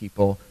against the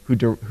people who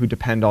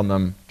depend on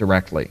them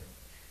directly.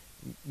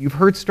 You've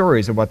heard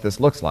stories of what this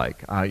looks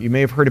like. You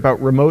may have heard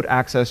about remote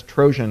access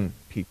Trojan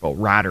people,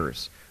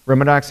 ratters.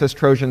 Remote access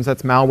Trojans,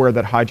 that's malware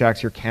that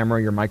hijacks your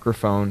camera, your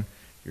microphone,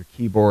 your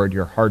keyboard,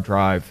 your hard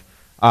drive,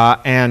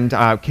 and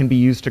can be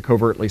used to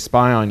covertly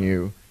spy on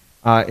you.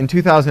 In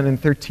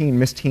 2013,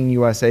 Miss Teen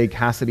USA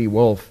Cassidy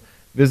Wolf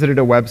visited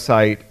a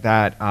website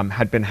that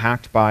had been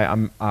hacked by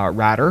a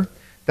ratter.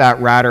 That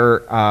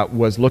ratter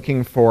was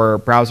looking for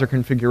browser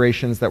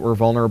configurations that were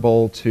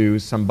vulnerable to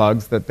some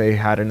bugs that they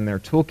had in their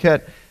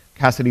toolkit.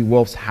 Cassidy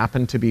Wolf's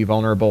happened to be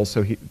vulnerable,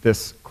 so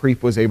this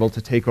creep was able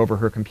to take over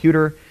her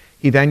computer.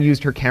 He then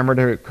used her camera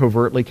to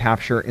covertly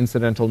capture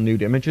incidental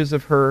nude images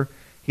of her.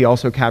 He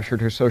also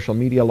captured her social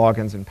media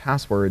logins and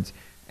passwords,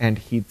 and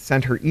he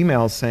sent her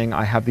emails saying,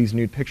 I have these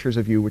nude pictures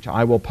of you, which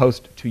I will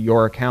post to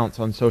your accounts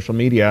on social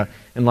media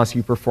unless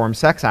you perform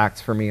sex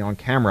acts for me on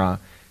camera.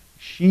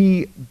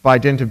 She, by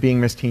dint of being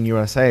Miss Teen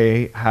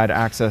USA, had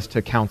access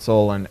to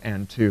counsel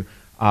and to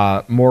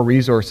more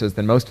resources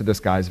than most of this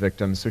guy's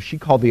victims, so she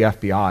called the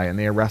FBI and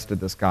they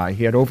arrested this guy.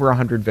 He had over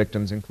 100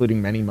 victims,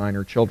 including many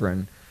minor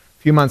children.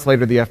 A few months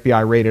later, the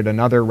FBI raided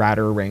another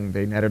ratter ring.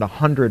 They netted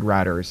 100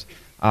 ratters,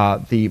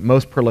 the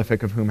most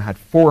prolific of whom had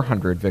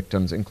 400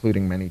 victims,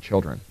 including many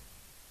children.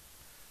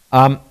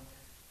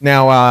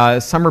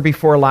 Summer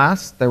before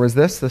last, there was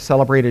the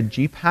celebrated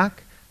Jeep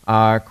hack.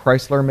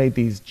 Chrysler made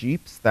these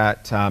Jeeps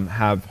that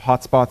have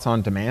hotspots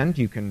on demand.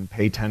 You can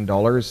pay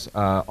 $10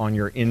 on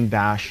your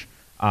in-dash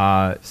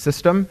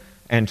system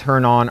and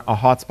turn on a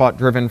hotspot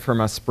driven from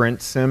a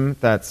Sprint sim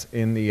that's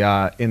in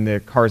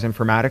the car's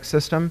informatics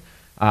system.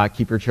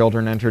 Keep your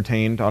children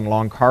entertained on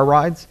long car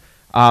rides.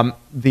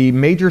 The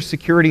major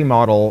security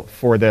model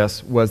for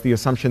this was the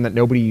assumption that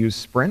nobody used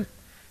Sprint.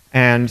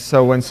 And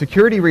so when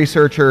security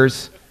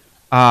researchers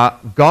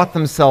got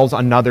themselves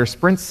another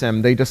Sprint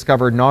sim, they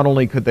discovered not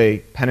only could they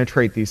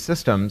penetrate these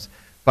systems,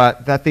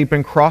 but that they've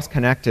been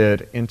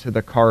cross-connected into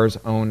the car's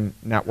own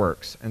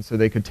networks. And so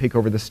they could take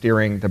over the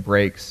steering, the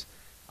brakes,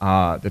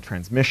 the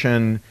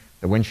transmission,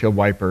 the windshield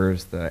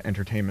wipers, the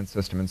entertainment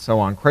system, and so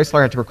on.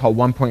 Chrysler had to recall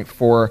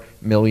 1.4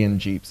 million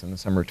Jeeps in the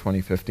summer of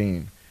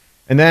 2015.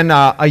 And then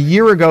a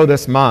year ago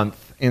this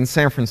month in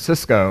San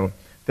Francisco,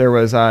 there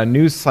was a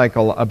news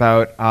cycle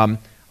about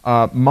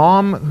a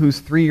mom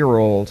whose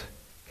 3-year-old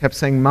kept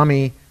saying,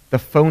 "Mommy, the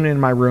phone in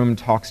my room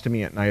talks to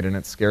me at night and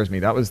it scares me."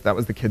 That was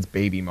the kid's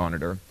baby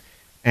monitor.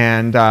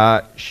 And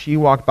she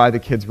walked by the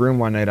kid's room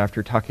one night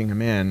after tucking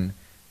him in,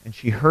 and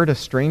she heard a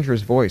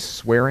stranger's voice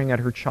swearing at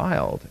her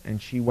child.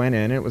 And she went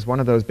in. It was one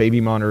of those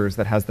baby monitors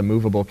that has the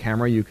movable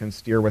camera you can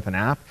steer with an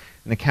app.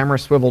 And the camera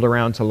swiveled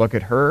around to look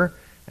at her,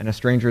 and a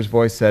stranger's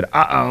voice said,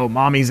 "Uh-oh,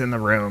 mommy's in the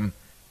room,"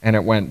 and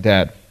it went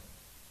dead.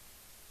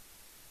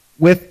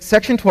 With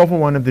Section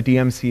 1201 of the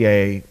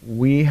DMCA,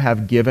 we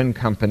have given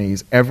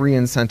companies every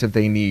incentive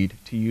they need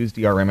to use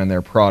DRM in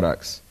their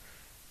products.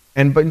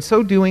 And in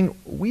so doing,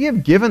 we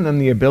have given them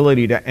the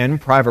ability to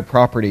end private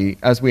property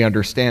as we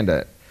understand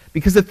it.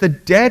 Because if the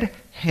dead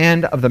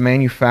hand of the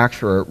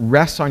manufacturer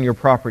rests on your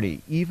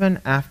property, even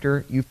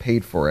after you've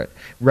paid for it,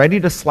 ready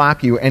to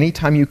slap you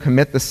anytime you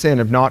commit the sin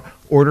of not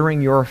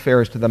ordering your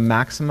affairs to the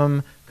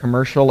maximum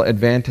commercial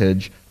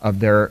advantage of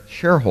their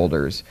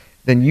shareholders,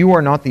 then you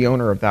are not the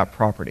owner of that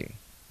property.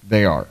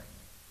 They are.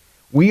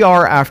 We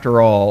are, after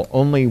all,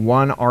 only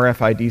one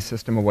RFID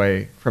system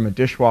away from a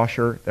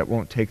dishwasher that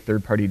won't take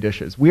third-party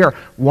dishes. We are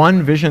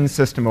one vision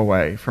system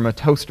away from a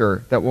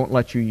toaster that won't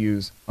let you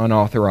use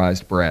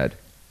unauthorized bread.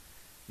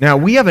 Now,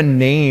 we have a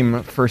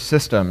name for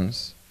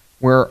systems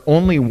where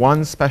only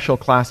one special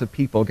class of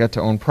people get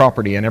to own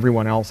property and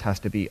everyone else has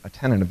to be a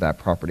tenant of that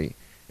property.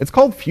 It's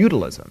called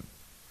feudalism.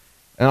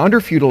 And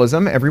under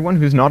feudalism, everyone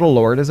who's not a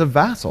lord is a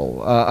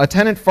vassal, a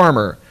tenant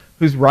farmer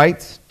whose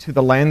rights to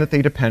the land that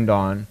they depend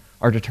on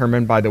are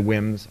determined by the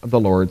whims of the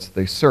lords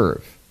they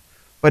serve.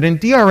 But in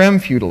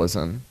DRM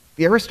feudalism,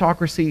 the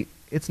aristocracy,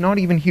 it's not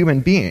even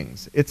human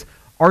beings. It's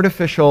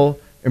artificial,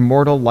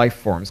 immortal life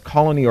forms,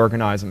 colony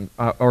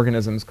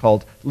organisms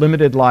called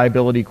limited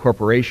liability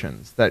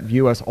corporations that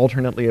view us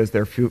alternately as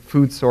their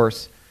food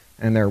source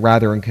and their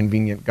rather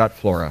inconvenient gut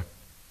flora.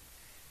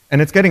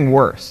 And it's getting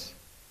worse.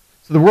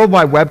 So the World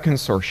Wide Web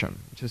Consortium,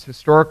 which has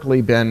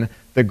historically been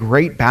the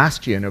great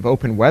bastion of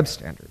open web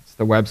standards,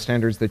 the web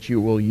standards that you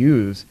will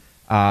use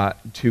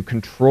to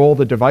control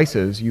the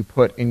devices you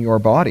put in your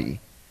body,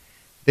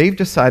 they've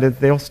decided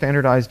they'll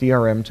standardize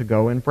DRM to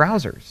go in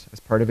browsers as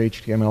part of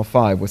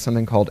HTML5 with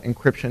something called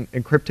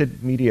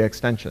encrypted media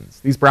extensions.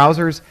 These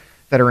browsers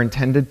that are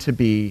intended to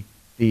be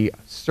the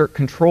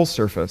control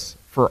surface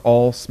for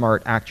all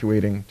smart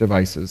actuating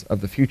devices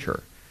of the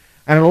future.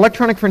 And at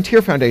Electronic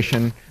Frontier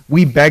Foundation,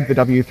 we begged the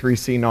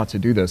W3C not to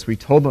do this. We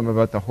told them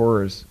about the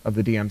horrors of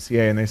the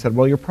DMCA, and they said,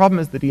 well, your problem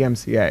is the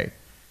DMCA.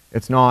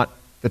 It's not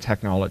the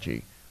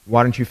technology.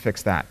 Why don't you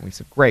fix that? And we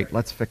said, great,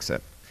 let's fix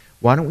it.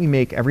 Why don't we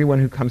make everyone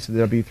who comes to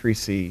the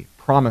W3C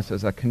promise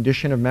as a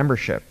condition of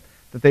membership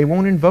that they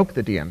won't invoke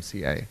the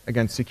DMCA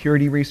against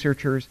security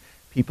researchers,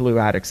 people who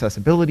add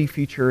accessibility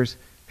features,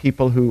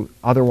 people who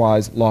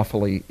otherwise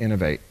lawfully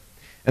innovate.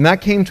 And that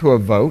came to a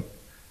vote,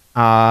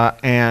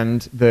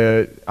 and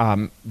the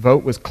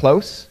vote was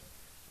close.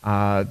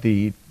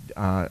 The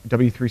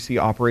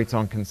W3C operates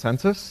on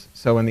consensus,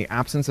 so in the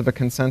absence of a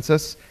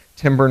consensus,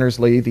 Tim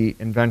Berners-Lee, the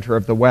inventor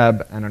of the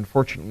web, and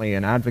unfortunately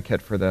an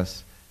advocate for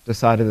this,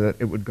 decided that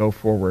it would go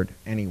forward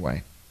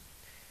anyway.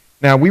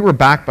 Now, we were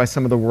backed by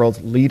some of the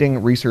world's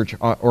leading research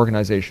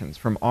organizations,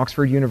 from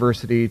Oxford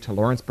University to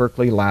Lawrence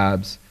Berkeley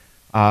Labs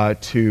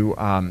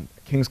to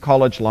King's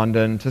College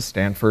London to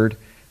Stanford.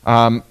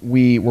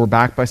 We were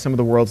backed by some of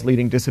the world's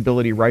leading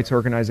disability rights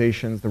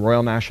organizations, the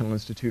Royal National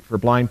Institute for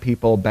Blind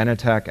People,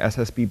 Benetech,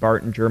 SSB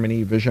BART in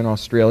Germany, Vision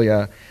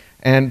Australia,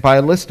 and by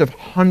a list of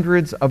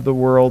hundreds of the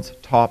world's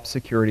top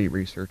security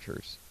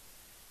researchers.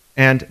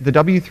 And the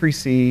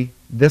W3C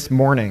this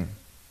morning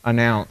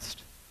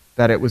announced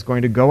that it was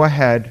going to go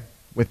ahead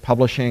with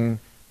publishing,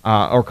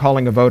 or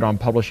calling a vote on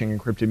publishing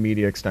encrypted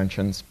media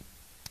extensions,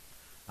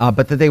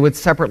 but that they would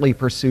separately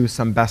pursue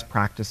some best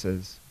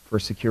practices for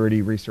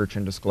security research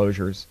and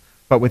disclosures,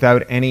 but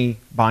without any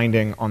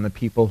binding on the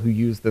people who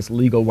use this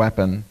legal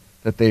weapon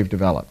that they've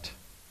developed.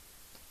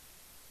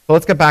 So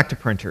let's get back to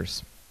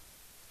printers.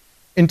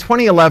 In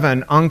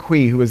 2011, Ang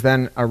Kui, who was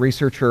then a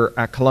researcher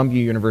at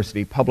Columbia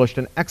University, published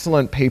an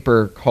excellent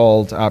paper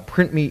called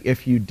Print Me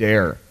If You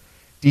Dare,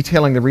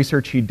 detailing the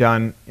research he'd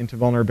done into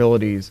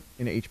vulnerabilities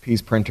in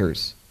HP's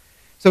printers.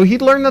 So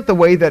he'd learned that the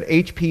way that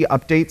HP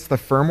updates the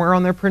firmware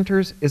on their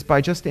printers is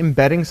by just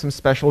embedding some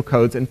special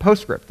codes in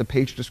PostScript, the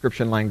page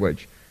description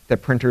language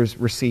that printers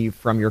receive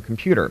from your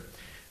computer.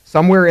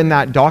 Somewhere in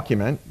that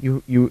document,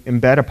 you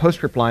embed a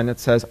PostScript line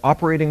that says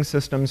operating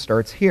system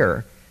starts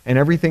here, and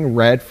everything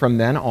read from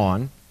then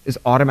on is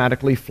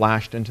automatically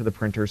flashed into the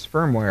printer's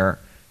firmware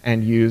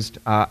and used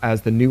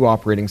as the new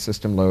operating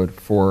system load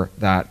for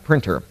that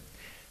printer.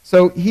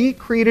 So he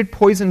created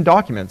poison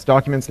documents,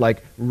 documents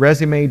like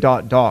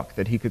resume.doc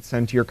that he could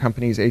send to your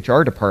company's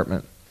HR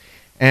department.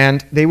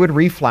 And they would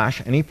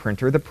reflash any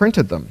printer that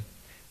printed them.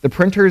 The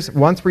printers,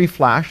 once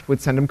reflashed,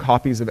 would send him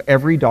copies of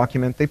every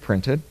document they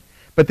printed,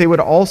 but they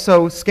would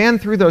also scan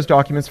through those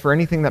documents for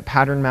anything that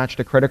pattern matched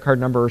a credit card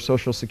number or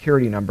social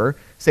security number,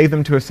 save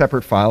them to a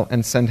separate file,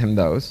 and send him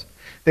those.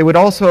 They would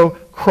also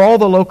crawl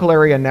the local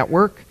area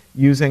network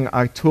using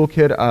a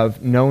toolkit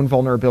of known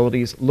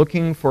vulnerabilities,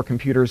 looking for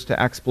computers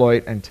to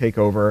exploit and take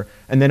over,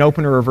 and then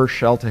open a reverse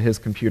shell to his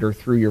computer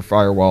through your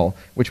firewall,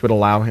 which would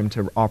allow him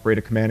to operate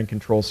a command and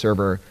control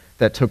server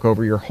that took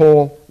over your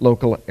whole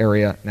local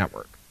area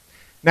network.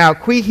 Now,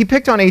 Kui, he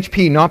picked on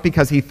HP not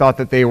because he thought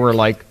that they were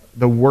like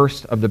the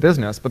worst of the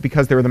business, but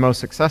because they were the most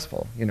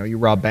successful. You know, you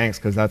rob banks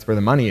because that's where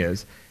the money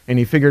is, and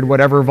he figured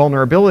whatever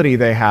vulnerability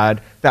they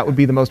had, that would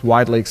be the most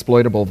widely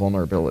exploitable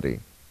vulnerability.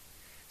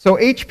 So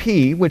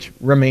HP, which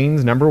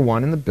remains number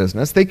one in the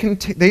business,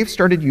 they've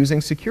started using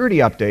security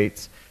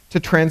updates to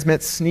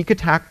transmit sneak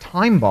attack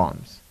time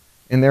bombs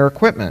in their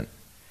equipment.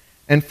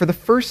 And for the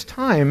first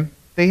time,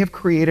 they have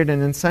created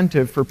an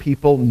incentive for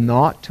people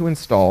not to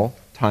install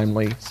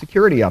timely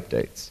security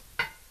updates.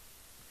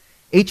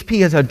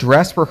 HP is a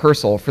dress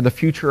rehearsal for the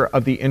future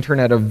of the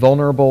Internet of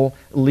vulnerable,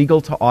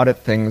 illegal-to-audit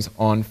things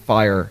on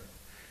fire.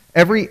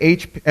 Every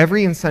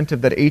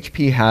incentive that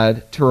HP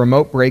had to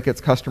remote break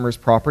its customers'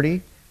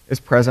 property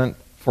is present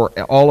for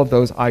all of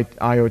those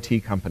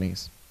IoT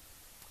companies.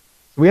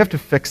 So we have to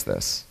fix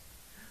this.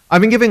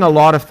 I've been giving a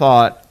lot of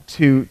thought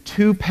to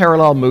two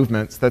parallel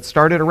movements that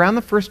started around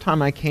the first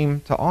time I came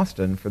to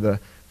Austin for the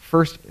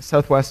first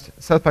South by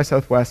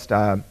Southwest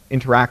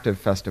Interactive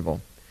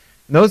Festival.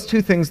 And those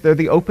two things, they're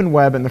the open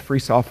web and the free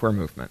software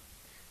movement.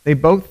 They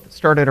both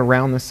started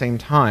around the same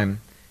time,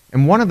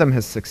 and one of them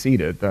has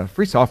succeeded. The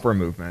free software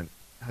movement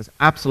has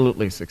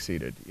absolutely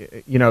succeeded.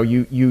 You know,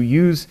 you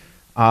use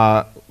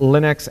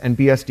Linux and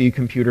BSD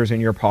computers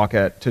in your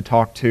pocket to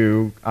talk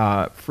to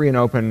free and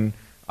open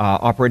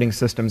operating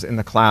systems in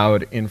the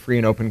cloud in free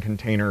and open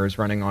containers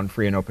running on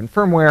free and open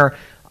firmware.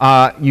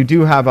 You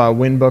do have a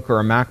Winbook or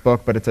a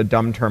MacBook, but it's a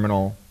dumb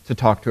terminal to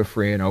talk to a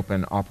free and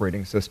open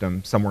operating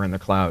system somewhere in the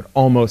cloud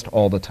almost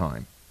all the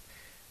time.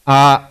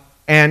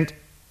 And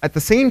at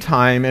the same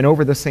time and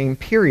over the same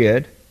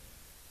period,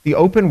 the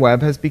open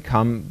web has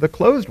become the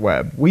closed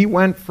web. We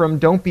went from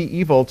don't be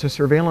evil to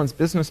surveillance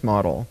business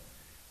model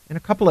in a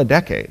couple of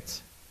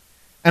decades.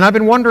 And I've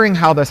been wondering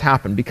how this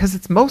happened, because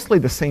it's mostly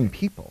the same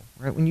people,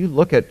 right? When you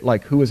look at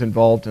like who was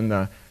involved in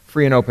the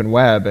free and open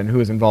web and who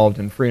was involved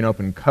in free and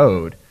open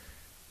code,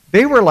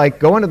 they were like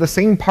going to the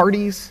same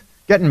parties,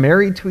 getting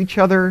married to each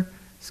other,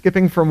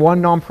 skipping from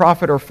one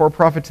nonprofit or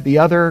for-profit to the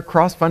other,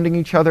 cross-funding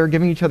each other,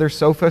 giving each other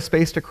sofa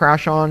space to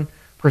crash on,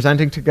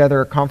 presenting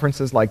together at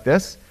conferences like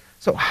this.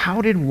 So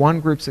how did one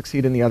group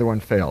succeed and the other one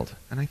failed?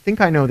 And I think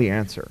I know the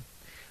answer.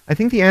 I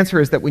think the answer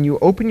is that when you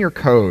open your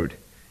code,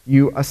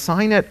 you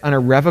assign it an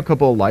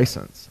irrevocable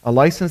license, a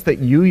license that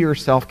you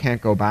yourself can't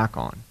go back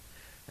on.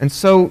 And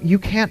so you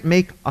can't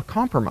make a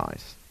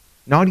compromise,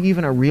 not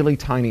even a really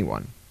tiny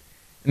one.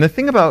 And the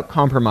thing about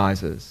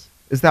compromises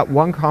is that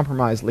one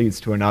compromise leads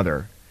to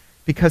another,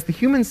 because the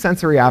human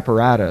sensory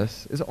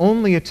apparatus is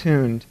only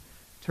attuned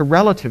to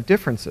relative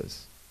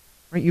differences.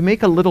 Right? You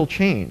make a little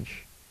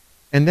change,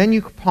 and then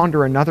you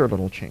ponder another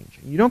little change.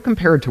 You don't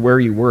compare it to where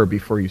you were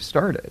before you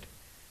started.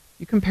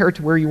 You compare it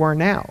to where you are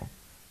now.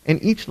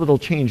 And each little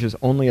change is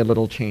only a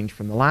little change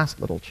from the last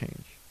little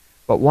change.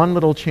 But one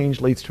little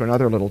change leads to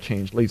another little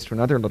change, leads to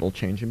another little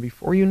change, and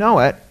before you know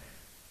it,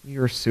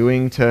 you're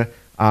suing to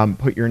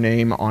put your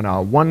name on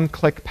a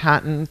one-click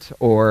patent,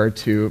 or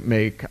to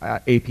make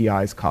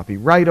APIs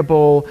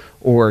copyrightable,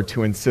 or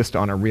to insist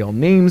on a real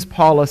names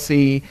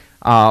policy,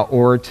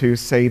 or to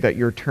say that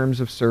your terms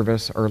of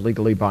service are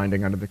legally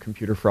binding under the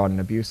Computer Fraud and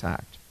Abuse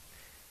Act.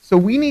 So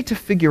we need to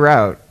figure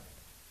out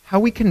how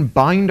we can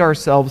bind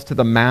ourselves to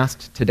the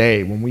mast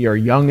today when we are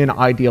young and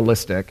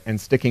idealistic and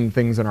sticking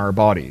things in our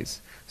bodies,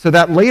 so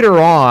that later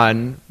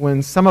on,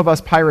 when some of us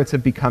pirates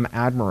have become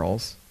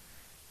admirals,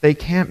 they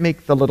can't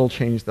make the little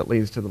change that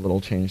leads to the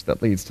little change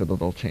that leads to the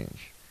little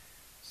change.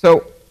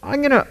 So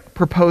I'm going to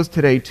propose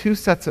today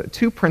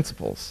two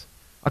principles,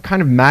 a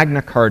kind of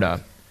Magna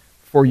Carta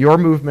for your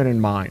movement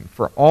and mine,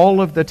 for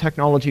all of the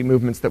technology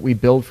movements that we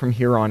build from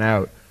here on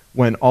out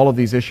when all of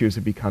these issues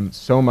have become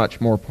so much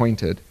more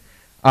pointed.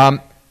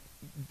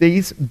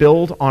 These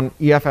build on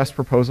EFF's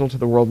proposal to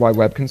the World Wide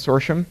Web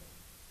Consortium,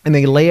 and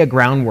they lay a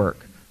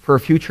groundwork for a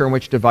future in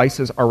which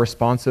devices are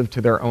responsive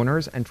to their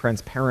owners and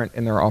transparent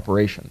in their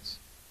operations.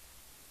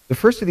 The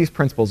first of these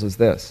principles is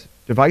this: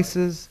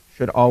 devices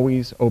should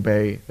always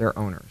obey their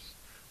owners.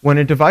 When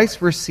a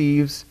device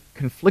receives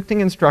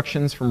conflicting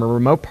instructions from a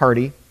remote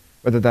party,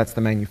 whether that's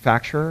the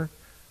manufacturer,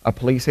 a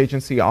police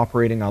agency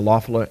operating a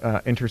lawful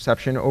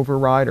interception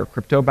override or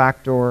crypto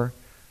backdoor,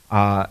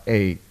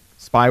 a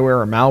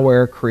spyware or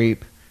malware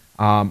creep,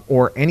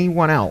 or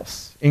anyone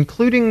else,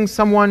 including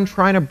someone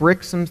trying to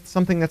brick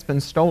something that's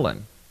been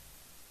stolen,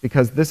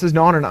 because this is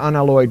not an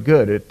unalloyed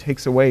good. It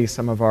takes away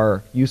some of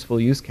our useful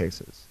use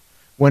cases.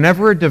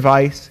 Whenever a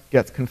device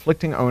gets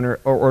conflicting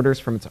orders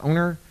from its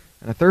owner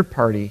and a third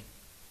party,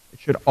 it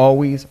should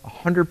always,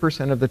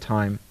 100% of the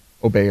time,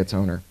 obey its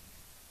owner.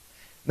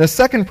 The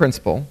second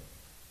principle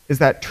is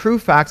that true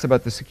facts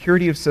about the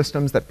security of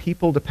systems that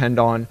people depend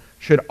on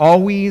should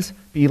always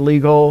be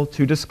legal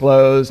to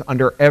disclose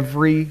under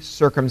every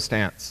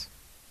circumstance.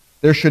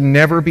 There should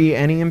never be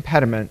any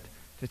impediment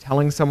to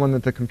telling someone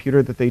that the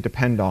computer that they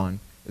depend on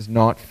is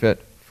not fit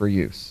for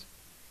use.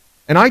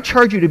 And I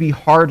charge you to be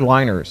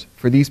hardliners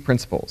for these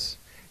principles.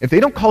 If they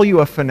don't call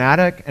you a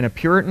fanatic and a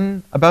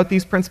Puritan about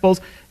these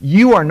principles,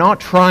 you are not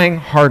trying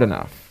hard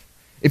enough.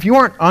 If you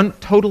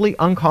aren't totally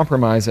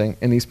uncompromising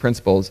in these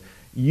principles,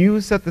 you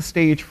set the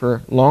stage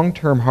for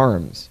long-term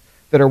harms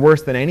that are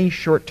worse than any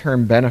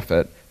short-term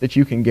benefit that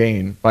you can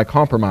gain by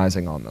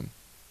compromising on them.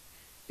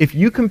 If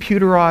you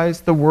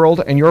computerize the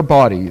world and your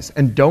bodies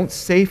and don't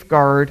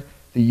safeguard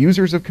the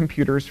users of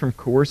computers from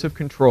coercive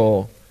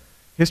control,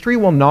 history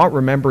will not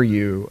remember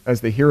you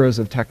as the heroes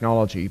of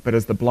technology, but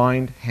as the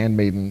blind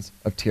handmaidens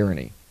of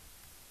tyranny.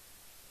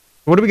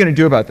 What are we going to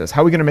do about this?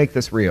 How are we going to make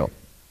this real?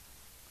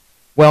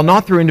 Well,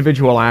 not through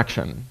individual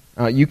action.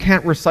 You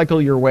can't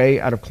recycle your way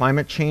out of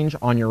climate change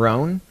on your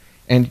own,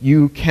 and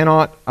you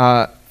cannot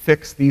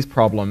fix these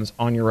problems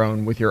on your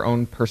own with your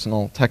own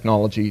personal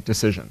technology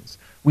decisions.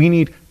 We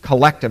need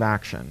collective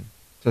action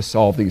to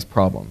solve these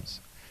problems.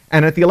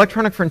 And at the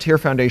Electronic Frontier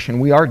Foundation,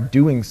 we are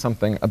doing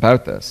something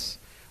about this.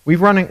 We're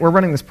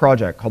running this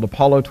project called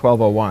Apollo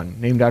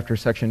 1201, named after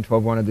Section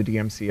 12.1 of the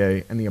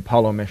DMCA and the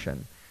Apollo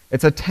mission.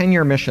 It's a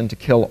 10-year mission to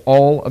kill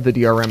all of the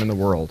DRM in the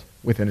world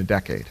within a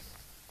decade.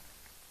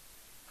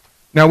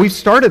 Now, we've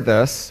started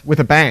this with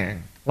a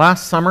bang.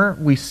 Last summer,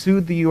 we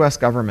sued the US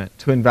government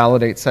to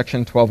invalidate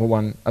Section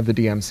 1201 of the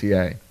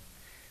DMCA.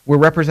 We're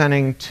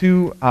representing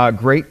two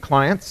great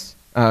clients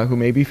who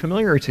may be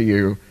familiar to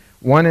you.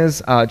 One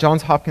is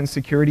Johns Hopkins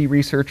security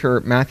researcher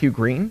Matthew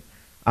Green.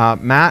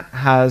 Matt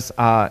has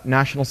a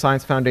National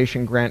Science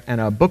Foundation grant and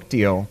a book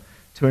deal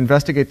to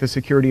investigate the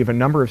security of a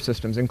number of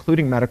systems,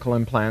 including medical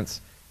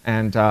implants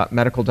and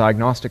medical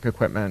diagnostic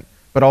equipment,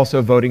 but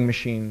also voting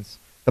machines,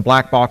 the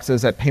black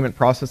boxes at payment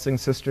processing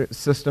systems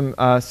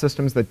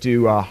that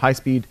do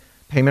high-speed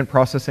payment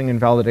processing and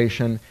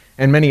validation,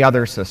 and many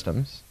other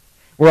systems.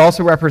 We're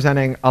also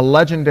representing a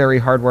legendary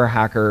hardware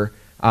hacker,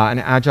 an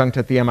adjunct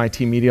at the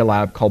MIT Media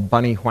Lab called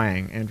Bunny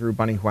Huang, Andrew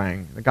Bunny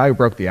Huang, the guy who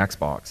broke the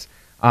Xbox.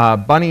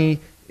 Bunny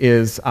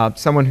is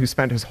someone who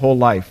spent his whole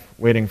life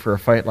waiting for a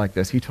fight like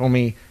this. He told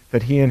me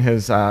that he and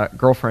his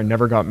girlfriend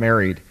never got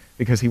married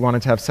because he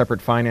wanted to have separate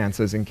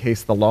finances in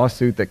case the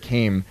lawsuit that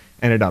came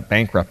ended up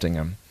bankrupting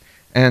him.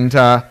 And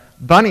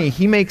Bunny,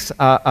 he makes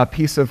a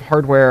piece of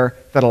hardware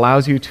that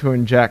allows you to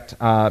inject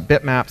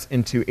bitmaps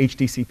into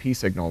HDCP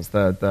signals,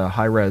 the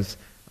high-res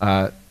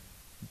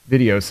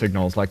video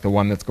signals like the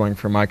one that's going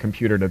from my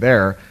computer to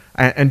there,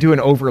 and do an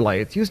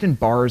overlay. It's used in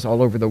bars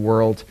all over the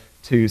world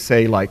to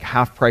say like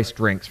half-price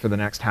drinks for the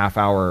next half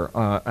hour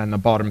and the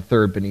bottom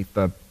third beneath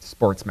the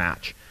sports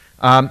match.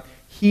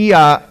 He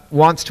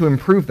wants to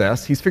improve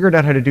this. He's figured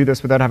out how to do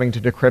this without having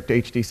to decrypt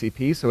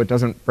HDCP so it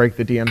doesn't break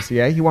the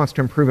DMCA. He wants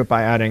to improve it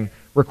by adding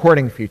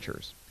recording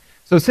features.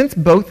 So since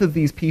both of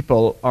these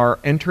people are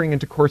entering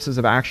into courses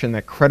of action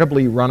that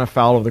credibly run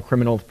afoul of the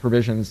criminal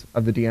provisions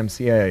of the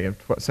DMCA, of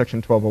Section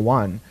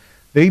 1201,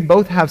 they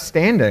both have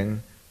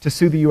standing to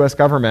sue the US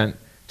government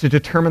to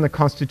determine the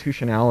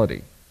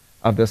constitutionality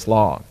of this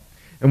law.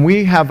 And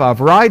we have a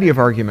variety of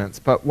arguments,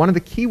 but one of the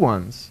key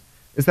ones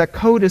is that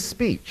code is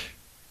speech,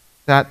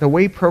 that the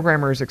way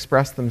programmers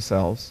express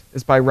themselves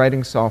is by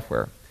writing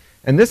software.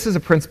 And this is a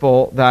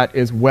principle that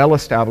is well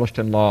established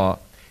in law.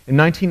 In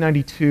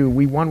 1992,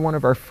 we won one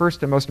of our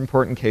first and most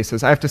important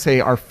cases. I have to say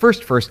our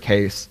first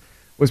case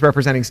was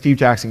representing Steve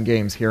Jackson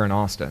Games here in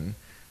Austin,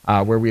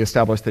 where we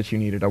established that you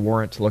needed a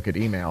warrant to look at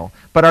email.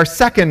 But our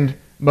second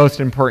most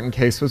important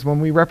case was when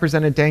we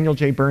represented Daniel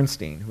J.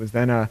 Bernstein, who was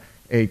then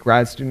a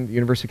grad student at the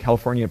University of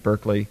California at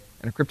Berkeley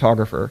and a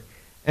cryptographer.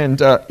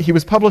 And he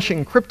was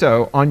publishing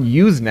crypto on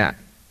Usenet.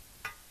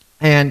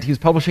 And he was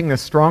publishing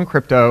this strong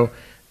crypto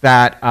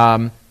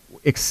that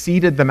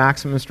exceeded the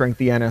maximum strength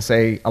the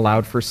NSA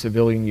allowed for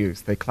civilian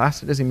use. They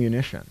classed it as a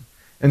munition.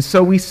 And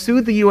so we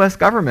sued the US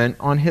government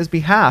on his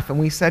behalf, and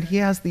we said he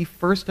has the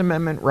First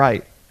Amendment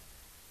right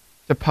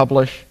to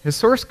publish his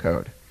source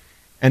code.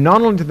 And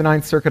not only did the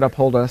Ninth Circuit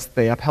uphold us,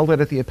 they upheld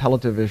it at the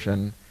appellate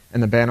division,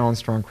 and the ban on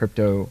strong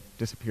crypto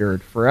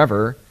disappeared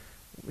forever,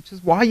 which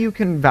is why you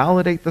can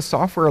validate the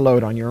software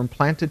load on your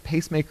implanted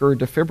pacemaker or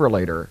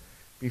defibrillator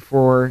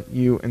before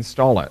you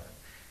install it.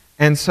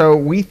 And so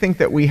we think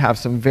that we have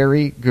some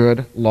very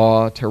good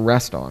law to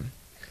rest on.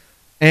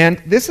 And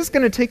this is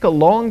going to take a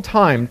long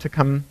time to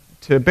come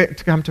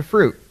to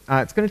fruit.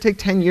 It's going to take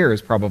 10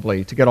 years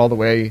probably to get all the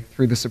way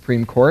through the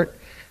Supreme Court.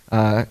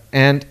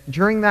 And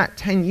during that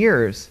 10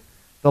 years,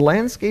 the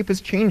landscape is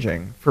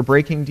changing for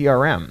breaking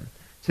DRM.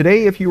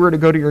 Today, if you were to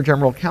go to your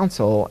general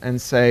counsel and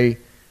say,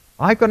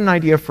 I've got an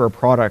idea for a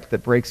product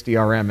that breaks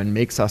DRM and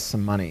makes us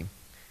some money,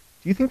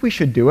 do you think we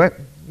should do it?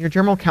 Your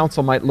general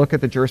counsel might look at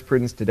the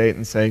jurisprudence to date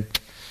and say,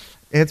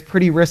 it's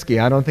pretty risky,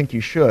 I don't think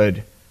you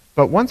should.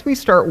 But once we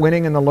start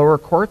winning in the lower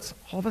courts,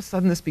 all of a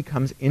sudden this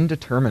becomes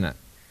indeterminate.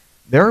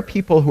 There are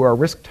people who are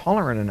risk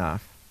tolerant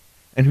enough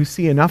and who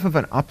see enough of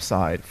an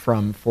upside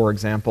from, for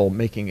example,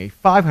 making a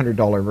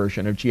 $500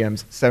 version of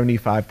GM's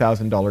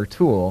 $75,000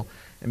 tool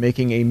and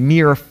making a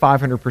mere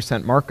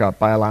 500% markup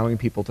by allowing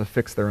people to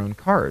fix their own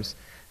cars,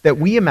 that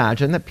we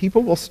imagine that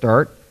people will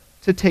start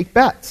to take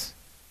bets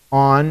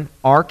on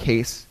our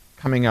case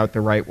coming out the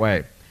right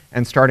way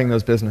and starting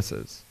those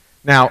businesses.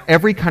 Now,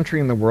 every country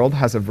in the world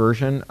has a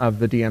version of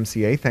the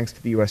DMCA, thanks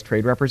to the US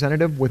Trade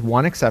Representative, with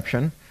one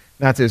exception,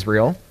 that's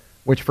Israel,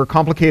 which for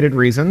complicated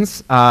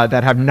reasons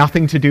that have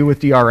nothing to do with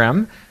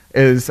DRM,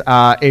 is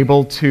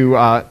able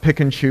to pick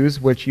and choose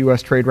which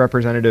US Trade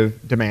Representative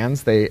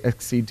demands they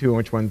accede to and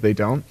which ones they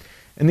don't.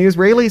 And the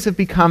Israelis have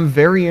become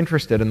very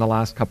interested in the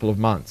last couple of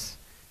months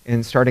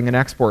in starting an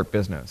export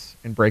business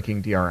in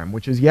breaking DRM,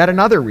 which is yet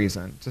another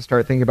reason to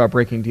start thinking about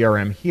breaking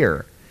DRM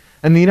here.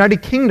 In the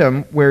United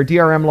Kingdom, where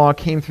DRM law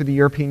came through the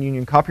European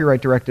Union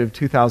Copyright Directive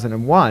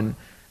 2001,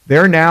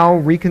 They're now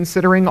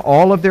reconsidering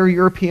all of their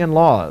European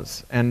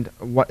laws. And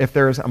if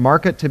there's a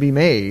market to be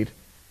made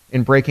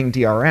in breaking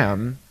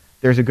DRM,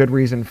 there's a good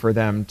reason for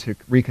them to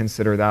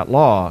reconsider that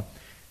law.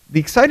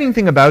 The exciting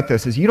thing about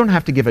this is you don't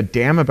have to give a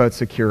damn about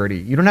security.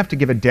 You don't have to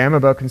give a damn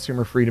about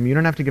consumer freedom. You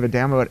don't have to give a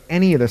damn about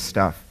any of this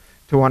stuff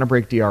to want to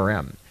break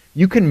DRM.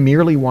 You can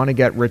merely want to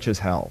get rich as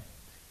hell.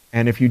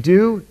 And if you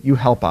do, you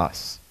help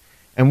us.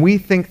 And we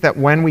think that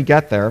when we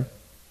get there,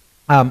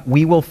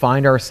 we will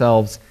find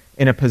ourselves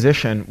in a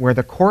position where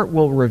the court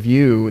will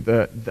review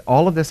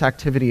all of this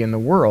activity in the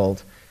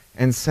world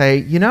and say,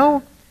 you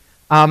know,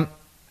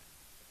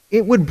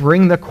 it would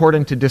bring the court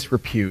into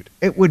disrepute.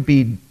 It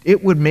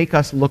would make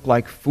us look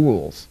like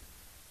fools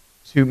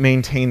to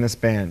maintain this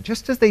ban,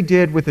 just as they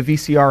did with the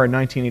VCR in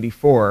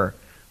 1984,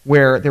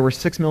 where there were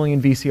 6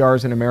 million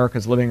VCRs in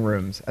America's living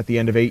rooms at the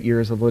end of 8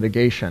 years of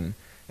litigation.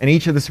 And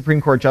each of the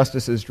Supreme Court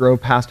justices drove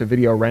past a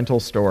video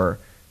rental store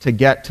to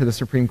get to the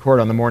Supreme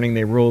Court on the morning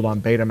they ruled on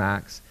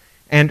Betamax.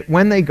 And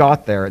when they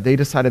got there, they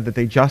decided that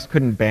they just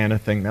couldn't ban a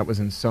thing that was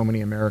in so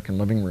many American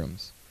living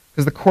rooms,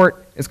 because the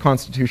court is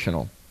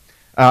constitutional.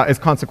 Is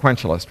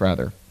consequentialist,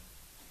 rather.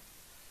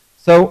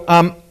 So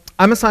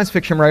I'm a science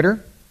fiction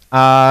writer.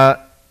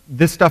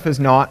 This stuff is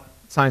not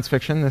science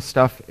fiction. This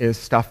stuff is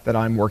stuff that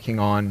I'm working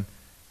on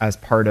as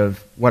part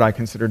of what I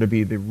consider to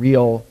be the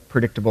real,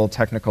 predictable,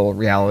 technical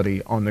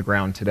reality on the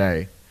ground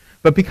today.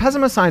 But because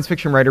I'm a science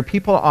fiction writer,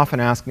 people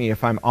often ask me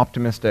if I'm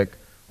optimistic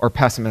or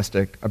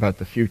pessimistic about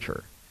the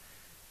future.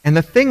 And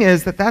the thing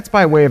is that that's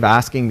by way of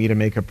asking me to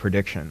make a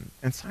prediction.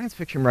 And science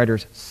fiction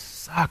writers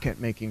suck at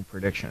making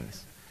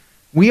predictions.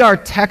 We are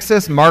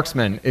Texas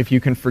marksmen, if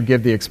you can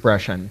forgive the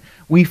expression.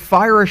 We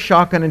fire a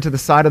shotgun into the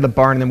side of the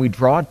barn, and then we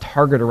draw a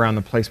target around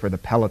the place where the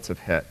pellets have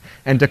hit,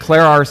 and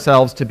declare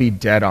ourselves to be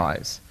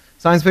dead-eyes.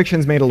 Science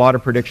fiction's made a lot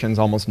of predictions.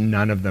 Almost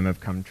none of them have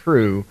come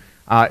true.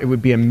 It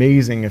would be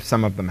amazing if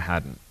some of them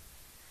hadn't.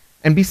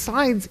 And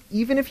besides,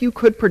 even if you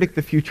could predict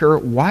the future,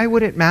 why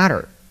would it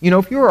matter? You know,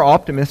 if you were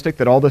optimistic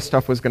that all this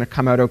stuff was going to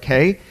come out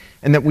okay,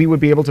 and that we would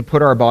be able to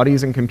put our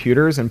bodies in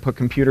computers and put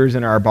computers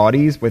in our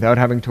bodies without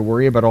having to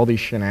worry about all these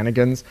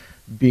shenanigans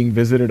being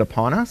visited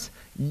upon us,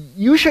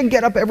 you should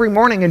get up every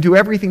morning and do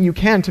everything you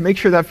can to make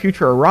sure that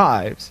future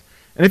arrives.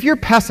 And if you're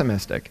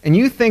pessimistic and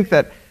you think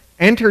that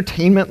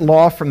entertainment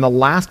law from the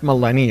last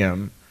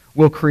millennium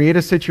will create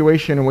a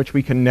situation in which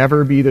we can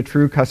never be the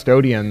true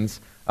custodians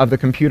of the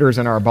computers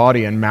in our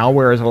body and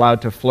malware is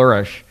allowed to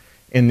flourish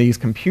in these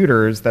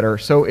computers that are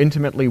so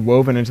intimately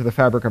woven into the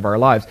fabric of our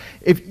lives.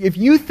 If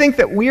you think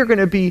that we are going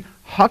to be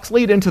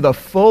Huxley'd into the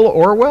full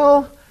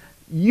Orwell,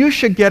 you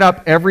should get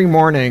up every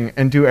morning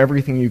and do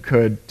everything you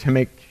could to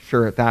make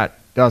sure that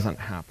doesn't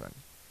happen.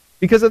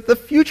 Because if the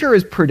future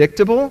is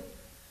predictable,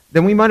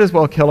 then we might as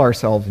well kill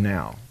ourselves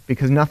now,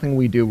 because nothing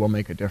we do will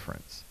make a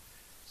difference.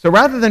 So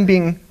rather than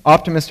being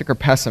optimistic or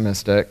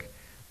pessimistic,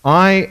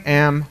 I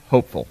am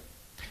hopeful.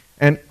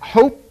 And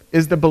hope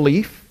is the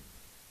belief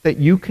that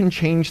you can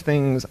change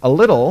things a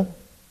little,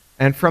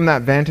 and from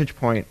that vantage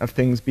point of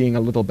things being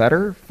a little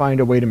better, find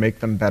a way to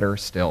make them better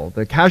still.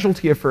 The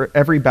casualty for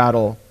every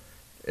battle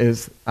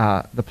is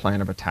the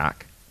plan of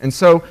attack. And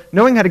so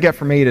knowing how to get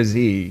from A to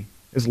Z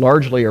is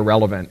largely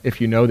irrelevant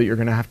if you know that you're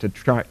going to have to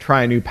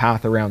try a new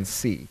path around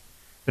C.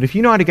 But if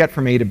you know how to get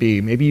from A to B,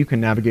 maybe you can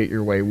navigate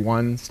your way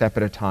one step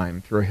at a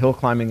time through a hill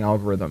climbing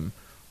algorithm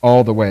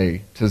all the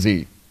way to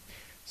Z.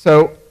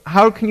 So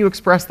how can you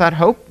express that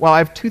hope? Well, I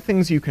have two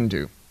things you can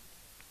do.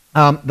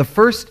 The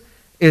first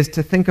is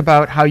to think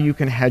about how you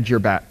can hedge your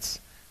bets.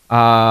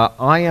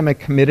 I am a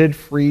committed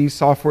free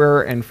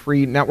software and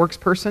free networks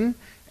person,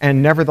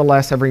 and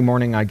nevertheless, every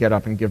morning I get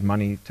up and give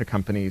money to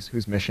companies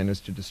whose mission is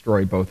to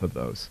destroy both of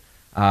those.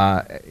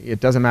 It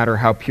doesn't matter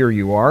how pure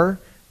you are.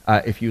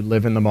 If you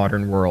live in the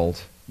modern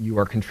world, you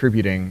are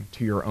contributing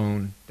to your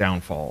own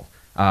downfall.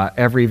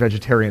 Every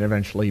vegetarian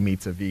eventually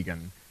meets a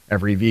vegan.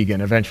 Every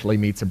vegan eventually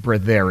meets a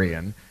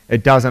breatharian.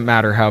 It doesn't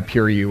matter how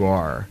pure you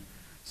are.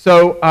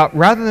 So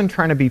rather than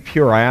trying to be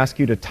pure, I ask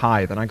you to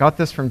tithe. And I got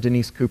this from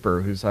Denise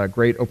Cooper, who's a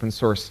great open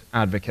source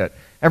advocate.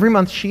 Every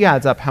month she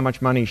adds up how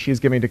much money she's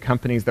giving to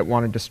companies that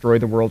want to destroy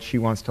the world she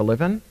wants to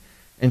live in,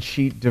 and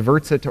she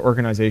diverts it to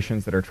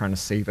organizations that are trying to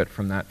save it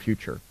from that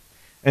future.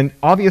 And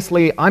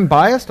obviously, I'm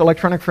biased.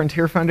 Electronic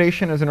Frontier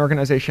Foundation is an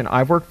organization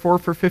I've worked for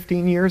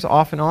 15 years,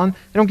 off and on. They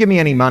don't give me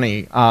any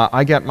money.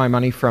 I get my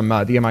money from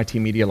the MIT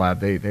Media Lab.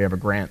 They have a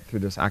grant through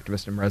this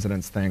activist in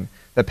residence thing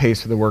that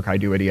pays for the work I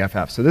do at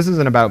EFF. So this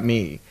isn't about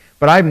me.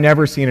 But I've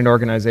never seen an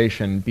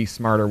organization be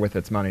smarter with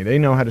its money. They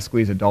know how to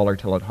squeeze a dollar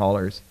till it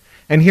hollers.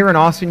 And here in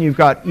Austin, you've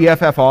got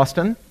EFF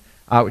Austin,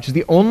 which is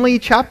the only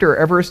chapter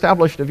ever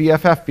established of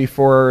EFF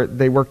before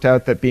they worked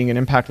out that being an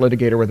impact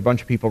litigator with a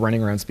bunch of people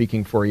running around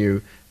speaking for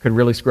you could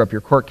really screw up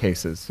your court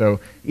cases. So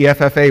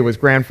EFFA was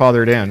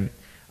grandfathered in.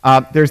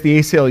 There's the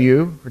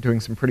ACLU. We're doing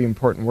some pretty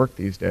important work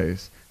these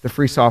days. The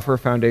Free Software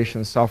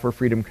Foundation, Software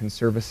Freedom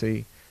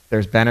Conservancy.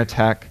 There's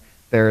Benetech.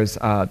 There's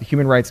the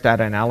Human Rights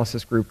Data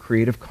Analysis Group,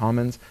 Creative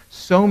Commons.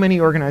 So many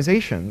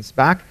organizations.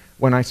 Back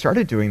when I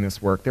started doing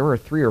this work, there were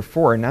 3 or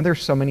 4, and now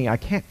there's so many I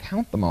can't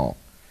count them all.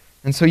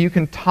 And so you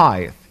can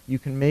tithe. you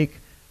can make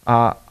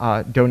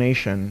a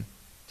donation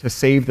to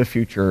save the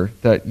future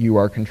that you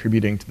are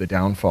contributing to the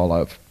downfall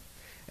of.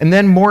 And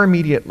then more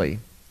immediately,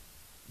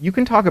 you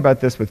can talk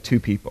about this with two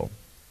people.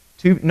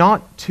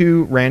 Not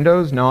two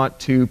randos, not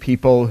two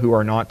people who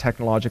are not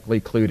technologically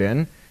clued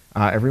in.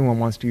 Everyone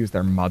wants to use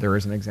their mother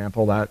as an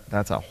example.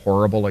 That's a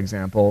horrible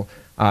example.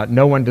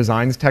 No one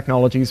designs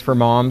technologies for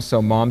moms,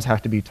 so moms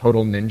have to be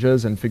total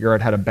ninjas and figure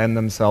out how to bend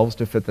themselves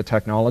to fit the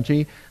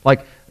technology.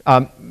 Like,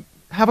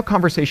 have a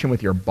conversation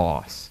with your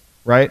boss,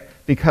 right?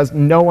 Because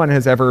no one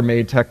has ever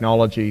made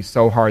technology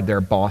so hard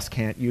their boss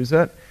can't use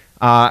it.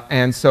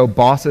 And so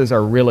bosses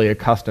are really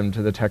accustomed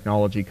to the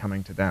technology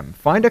coming to them.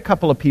 Find a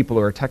couple of people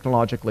who are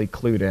technologically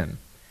clued in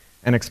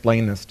and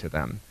explain this to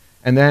them.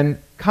 And then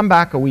come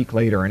back a week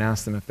later and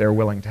ask them if they're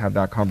willing to have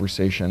that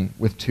conversation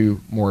with two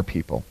more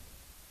people.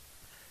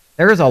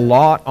 There is a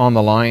lot on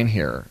the line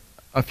here.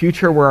 A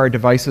future where our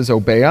devices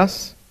obey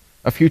us,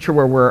 a future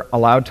where we're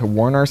allowed to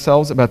warn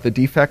ourselves about the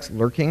defects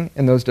lurking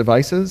in those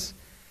devices,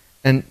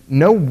 and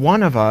no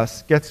one of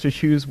us gets to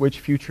choose which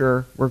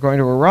future we're going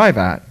to arrive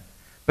at.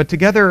 But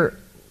together,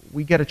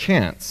 we get a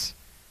chance.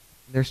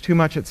 There's too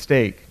much at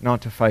stake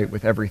not to fight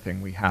with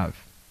everything we have.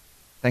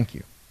 Thank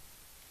you.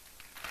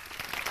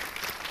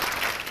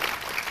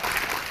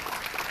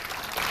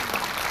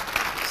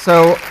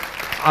 So,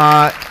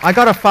 I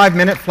got a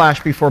 5-minute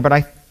flash before, but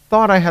I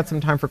thought I had some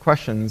time for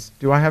questions.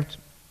 Do I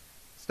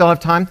still have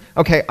time?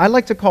 Okay, I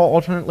like to call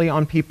alternately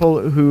on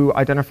people who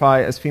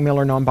identify as female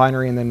or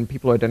non-binary, and then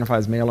people who identify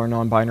as male or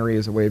non-binary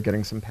as a way of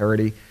getting some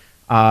parity.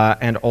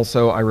 And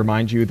also, I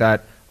remind you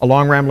that a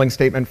long rambling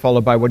statement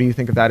followed by what do you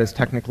think of that is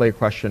technically a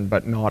question,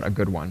 but not a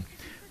good one.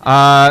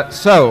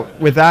 So,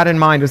 with that in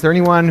mind, is there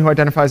anyone who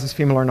identifies as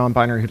female or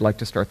non-binary who'd like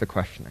to start the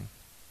questioning?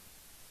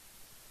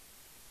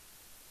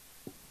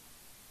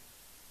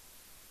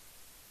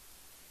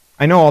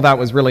 I know all that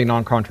was really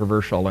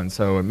non-controversial, and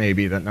so it may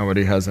be that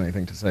nobody has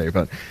anything to say,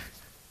 but...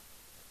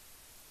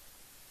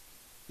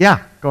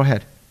 Yeah, go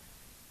ahead.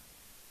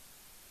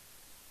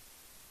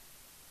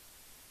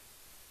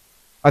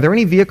 Are there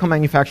any vehicle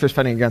manufacturers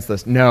fighting against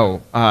this?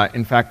 No.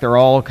 In fact, they're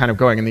all kind of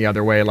going in the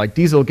other way. Like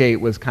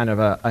Dieselgate was kind of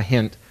a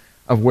hint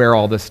of where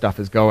all this stuff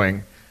is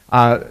going.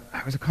 There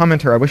was a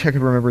commenter, I wish I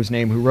could remember his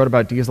name, who wrote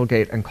about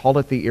Dieselgate and called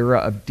it the era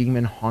of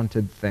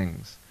demon-haunted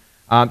things.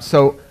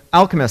 So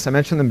alchemists, I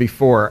mentioned them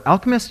before.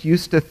 Alchemists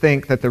used to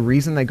think that the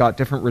reason they got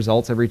different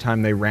results every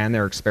time they ran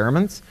their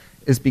experiments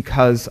is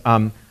because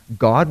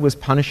God was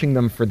punishing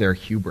them for their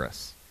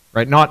hubris.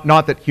 Right?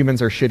 Not that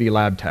humans are shitty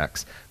lab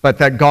techs, but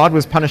that God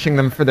was punishing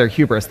them for their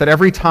hubris. That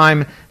every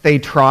time they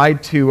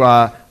tried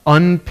to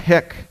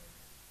unpick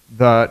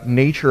the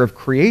nature of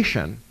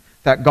creation,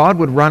 that God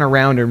would run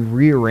around and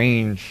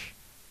rearrange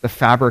the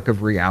fabric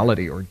of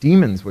reality, or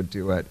demons would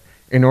do it,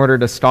 in order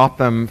to stop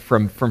them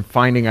from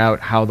finding out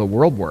how the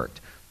world worked.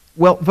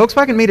 Well,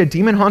 Volkswagen made a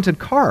demon-haunted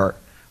car,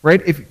 right?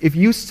 If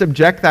you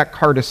subject that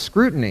car to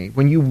scrutiny,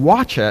 when you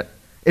watch it,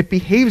 it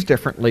behaves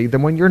differently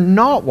than when you're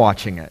not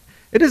watching it.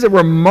 It is a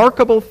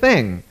remarkable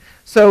thing.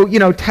 So,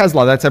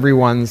 Tesla, that's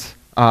everyone's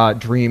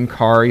dream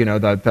car,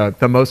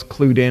 the most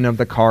clued in of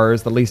the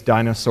cars, the least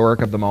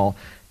dinosauric of them all.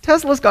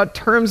 Tesla's got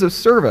terms of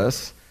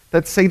service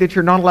that say that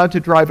you're not allowed to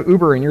drive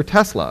Uber in your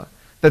Tesla,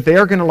 that they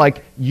are going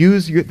to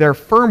use their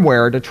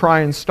firmware to try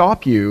and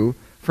stop you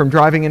from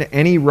driving in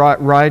any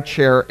ride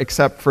share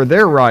except for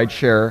their ride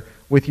share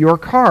with your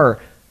car.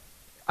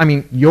 I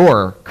mean,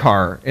 your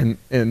car in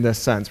this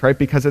sense, right?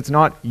 Because it's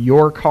not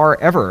your car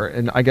ever.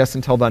 And I guess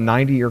until the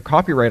 90-year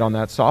copyright on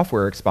that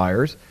software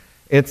expires,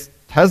 it's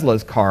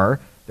Tesla's car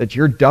that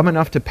you're dumb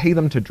enough to pay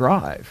them to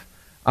drive.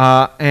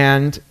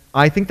 And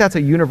I think that's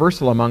a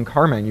universal among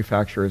car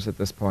manufacturers at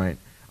this point.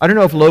 I don't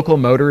know if Local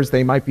Motors,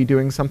 they might be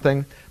doing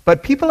something,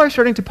 but people are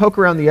starting to poke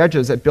around the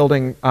edges at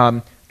building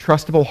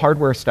trustable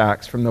hardware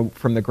stacks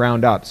from the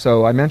ground up.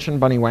 So I mentioned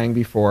Bunny Wang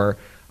before.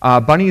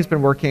 Bunny has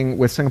been working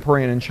with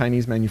Singaporean and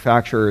Chinese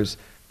manufacturers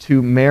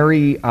to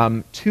marry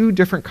two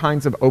different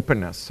kinds of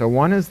openness. So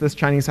one is this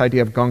Chinese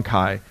idea of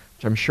gongkai,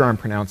 which I'm sure I'm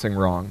pronouncing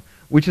wrong,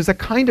 which is a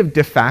kind of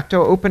de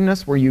facto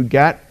openness where you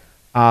get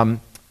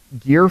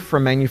gear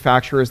from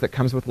manufacturers that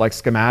comes with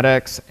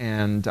schematics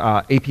and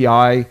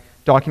API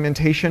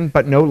documentation,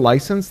 but no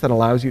license that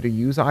allows you to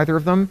use either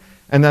of them.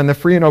 And then the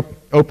free and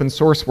open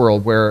source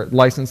world where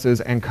licenses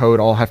and code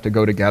all have to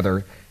go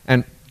together.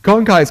 And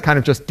Gongkai is kind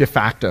of just de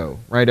facto,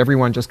 right?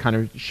 Everyone just kind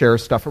of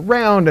shares stuff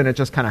around and it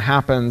just kind of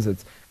happens.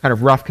 It's kind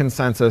of rough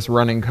consensus,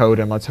 running code,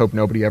 and let's hope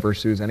nobody ever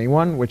sues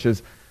anyone, which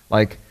is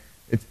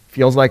it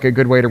feels like a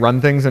good way to run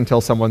things until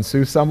someone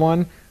sues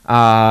someone.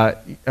 A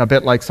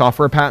bit like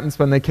software patents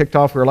when they kicked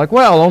off. We were like,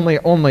 well,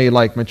 only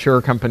mature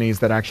companies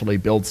that actually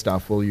build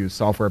stuff will use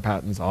software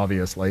patents,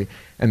 obviously.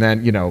 And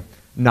then,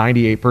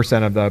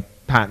 98% of the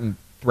patent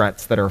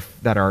threats that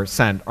are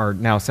sent are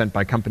now sent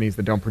by companies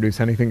that don't produce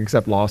anything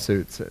except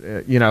lawsuits.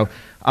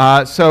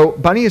 So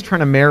Bunny is trying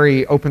to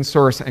marry open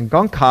source and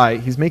Gongkai.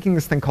 He's making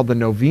this thing called the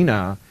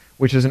Novena,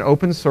 which is an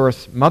open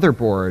source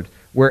motherboard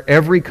where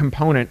every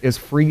component is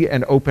free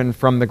and open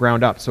from the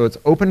ground up. So it's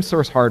open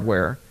source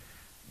hardware.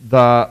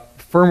 The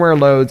firmware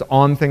loads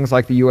on things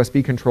like the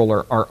USB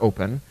controller are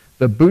open.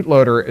 The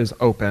bootloader is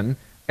open.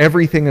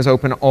 Everything is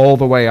open all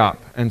the way up.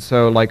 And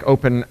so like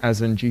open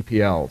as in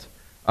GPL'd.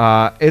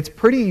 It's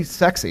pretty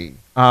sexy.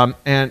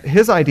 And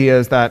his idea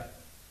is that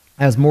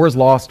as Moore's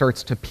law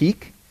starts to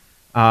peak,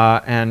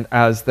 and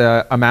as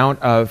the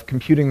amount of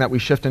computing that we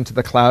shift into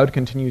the cloud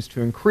continues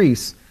to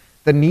increase,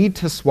 the need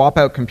to swap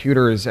out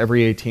computers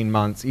every 18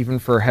 months, even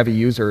for heavy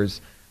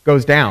users,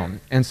 goes down.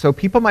 And so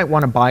people might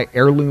want to buy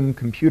heirloom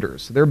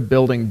computers. So they're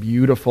building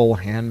beautiful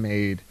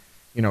handmade,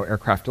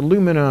 aircraft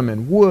aluminum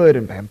and wood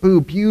and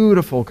bamboo,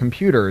 beautiful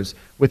computers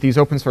with these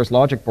open source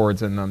logic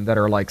boards in them that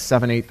are like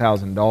 $7,000,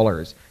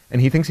 $8,000.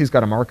 And he thinks he's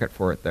got a market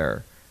for it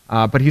there.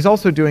 But he's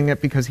also doing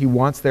it because he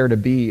wants there to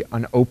be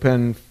an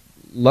open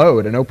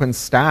load, an open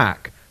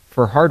stack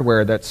for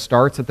hardware that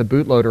starts at the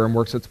bootloader and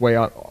works its way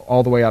out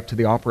all the way up to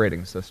the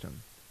operating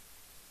system.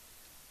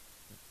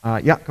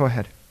 Yeah, go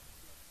ahead.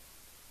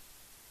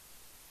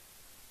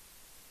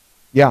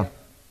 Yeah.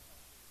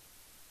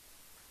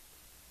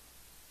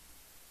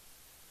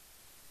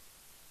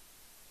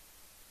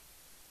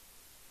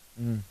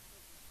 Mm.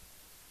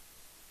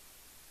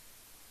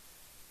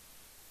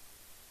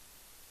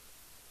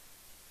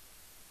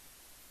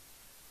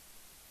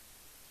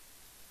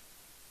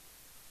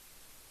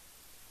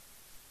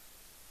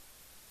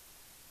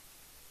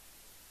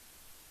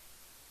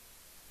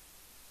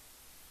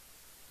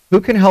 Who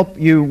can help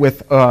you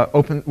with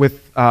opening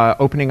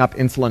up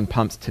insulin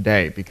pumps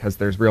today? Because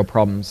there's real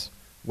problems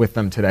with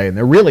them today, and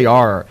there really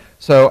are.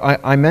 So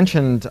I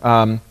mentioned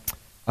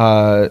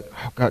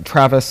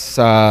Travis.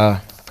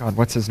 God,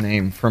 what's his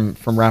name from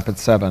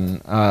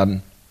Rapid7?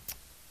 I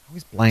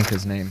always blank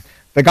his name.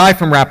 The guy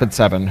from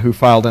Rapid7 who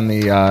filed in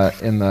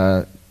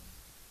the.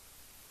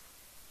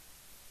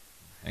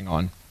 Hang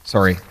on,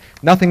 sorry.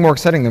 Nothing more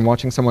exciting than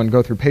watching someone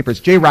go through papers.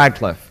 Jay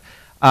Radcliffe.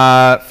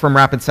 From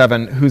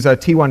Rapid7, who's a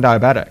T1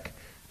 diabetic.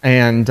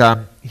 And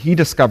he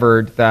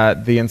discovered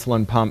that the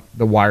insulin pump,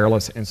 the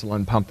wireless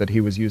insulin pump that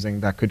he was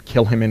using that could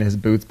kill him in his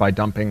boots by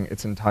dumping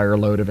its entire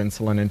load of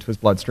insulin into his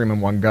bloodstream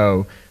in one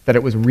go, that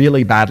it was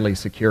really badly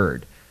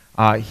secured.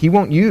 He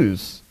won't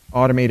use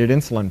automated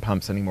insulin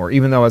pumps anymore,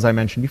 even though, as I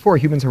mentioned before,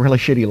 humans are really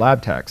shitty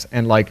lab techs.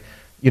 And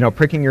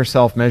pricking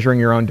yourself, measuring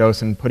your own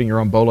dose, and putting your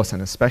own bolus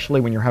in, especially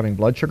when you're having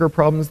blood sugar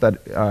problems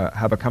that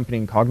have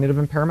accompanying cognitive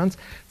impairments,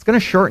 it's going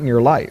to shorten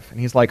your life.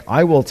 And he's like,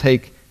 I will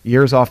take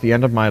years off the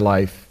end of my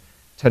life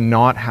to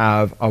not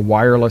have a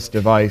wireless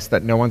device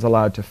that no one's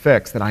allowed to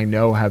fix that I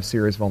know have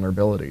serious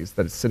vulnerabilities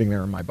that is sitting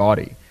there in my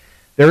body.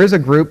 There is a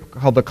group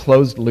called the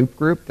Closed Loop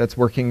Group that's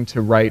working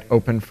to write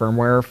open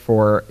firmware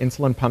for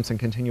insulin pumps and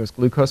continuous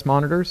glucose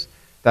monitors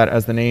that,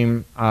 as the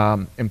name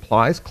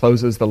implies,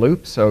 closes the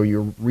loop. So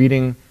you're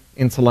reading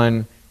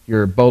insulin,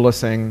 you're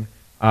bolusing,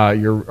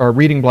 you're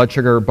reading blood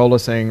sugar,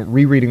 bolusing,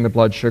 rereading the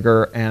blood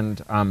sugar,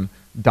 and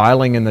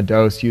dialing in the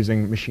dose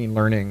using machine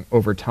learning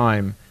over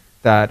time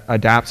that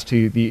adapts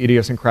to the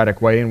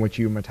idiosyncratic way in which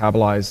you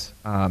metabolize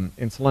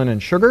insulin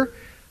and sugar.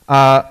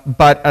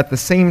 But at the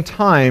same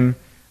time,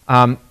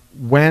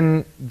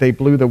 when they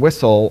blew the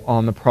whistle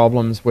on the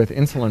problems with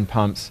insulin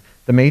pumps,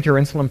 the major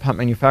insulin pump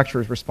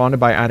manufacturers responded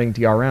by adding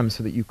DRM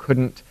so that you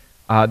couldn't,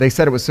 they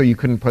said it was so you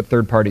couldn't put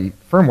third-party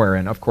firmware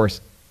in. Of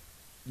course,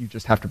 you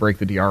just have to break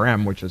the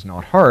DRM, which is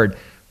not hard,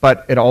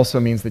 but it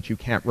also means that you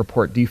can't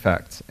report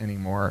defects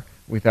anymore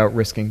without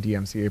risking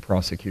DMCA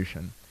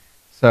prosecution.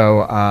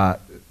 So,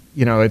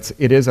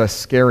 it is a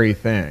scary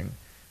thing.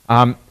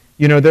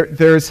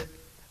 There's,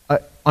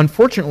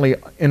 unfortunately,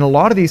 in a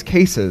lot of these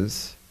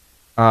cases,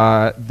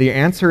 the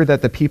answer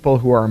that the people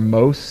who are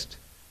most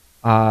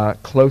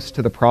close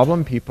to the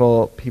problem,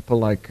 people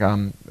like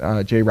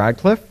Jay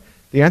Radcliffe,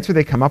 the answer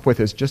they come up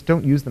with is just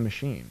don't use the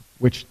machine,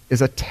 which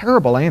is a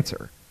terrible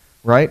answer,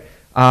 right?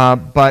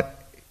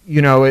 But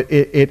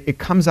it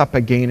comes up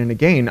again and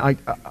again.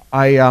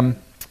 I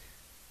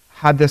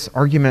had this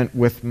argument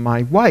with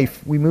my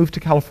wife. We moved to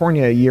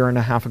California a year and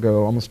a half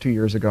ago, almost 2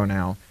 years ago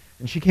now,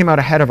 and she came out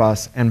ahead of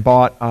us and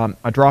bought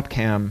a drop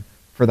cam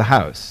for the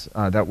house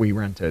that we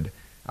rented,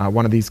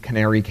 one of these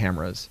Canary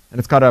cameras. And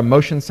it's got a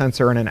motion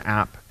sensor and an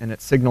app, and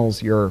it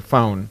signals your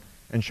phone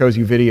and shows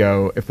you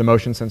video if the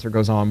motion sensor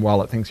goes on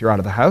while it thinks you're out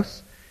of the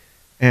house.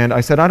 And I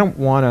said, I don't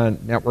want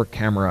a network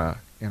camera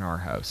in our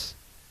house.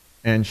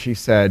 And she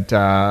said,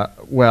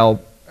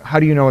 well, how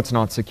do you know it's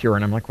not secure?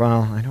 And I'm like,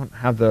 well, I don't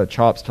have the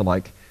chops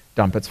to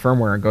dump its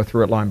firmware and go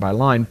through it line by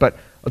line, but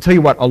I'll tell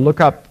you what, I'll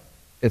look up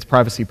its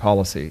privacy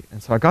policy.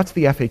 And so I got to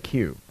the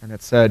FAQ, and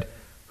it said,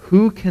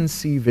 who can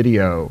see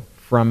video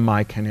from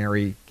my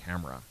Canary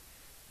camera?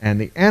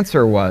 And the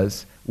answer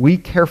was, we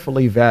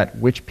carefully vet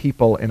which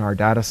people in our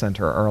data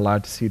center are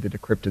allowed to see the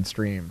decrypted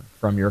stream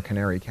from your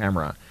Canary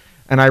camera.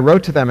 And I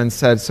wrote to them and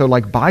said, so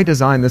by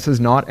design, this is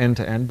not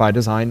end-to-end. By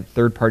design,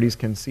 third parties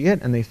can see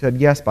it. And they said,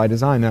 yes, by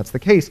design, that's the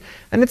case.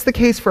 And it's the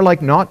case for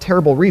not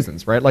terrible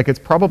reasons, right? It's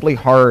probably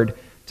hard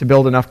to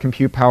build enough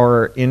compute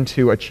power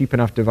into a cheap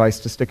enough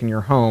device to stick in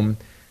your home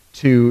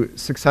to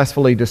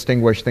successfully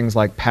distinguish things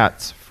like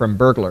pets from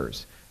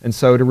burglars. And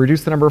so to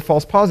reduce the number of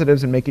false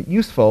positives and make it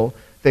useful,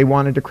 they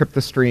want to decrypt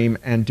the stream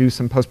and do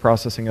some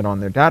post-processing it on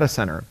their data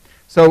center.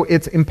 So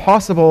it's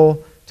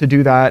impossible to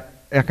do that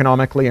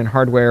economically and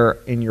hardware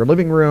in your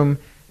living room,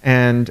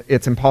 and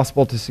it's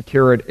impossible to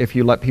secure it if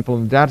you let people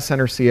in the data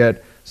center see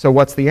it. So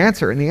what's the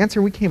answer? And the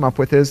answer we came up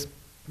with is,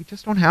 we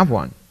just don't have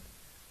one,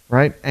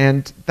 right?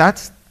 And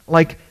that's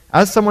like,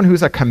 as someone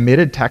who's a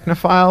committed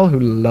technophile who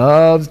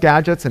loves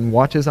gadgets and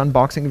watches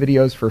unboxing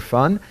videos for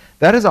fun,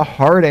 that is a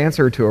hard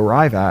answer to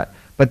arrive at.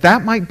 But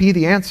that might be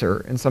the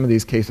answer in some of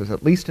these cases,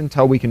 at least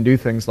until we can do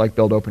things like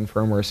build open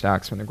firmware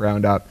stacks from the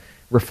ground up,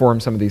 reform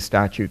some of these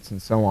statutes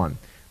and so on.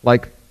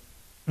 Like,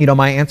 you know,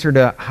 my answer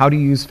to how to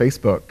use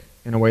Facebook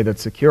in a way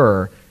that's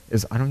secure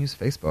is I don't use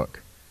Facebook.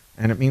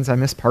 And it means I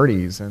miss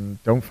parties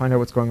and don't find out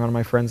what's going on in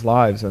my friends'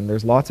 lives, and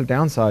there's lots of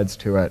downsides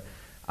to it.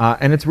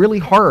 And it's really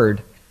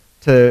hard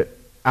to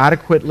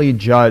adequately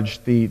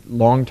judge the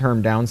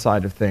long-term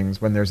downside of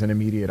things when there's an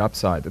immediate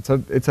upside.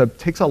 It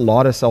takes a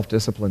lot of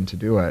self-discipline to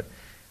do it.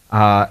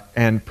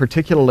 And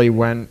particularly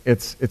when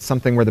it's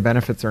something where the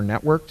benefits are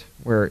networked,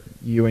 where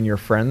you and your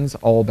friends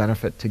all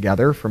benefit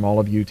together from all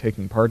of you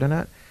taking part in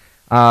it.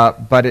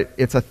 But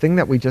it's a thing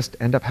that we just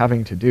end up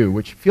having to do,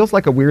 which feels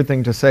like a weird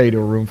thing to say to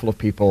a room full of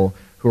people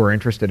who are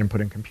interested in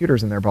putting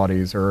computers in their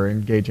bodies or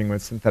engaging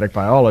with synthetic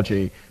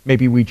biology.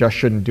 Maybe we just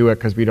shouldn't do it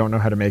because we don't know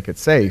how to make it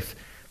safe.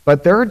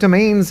 But there are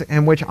domains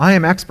in which I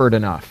am expert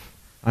enough.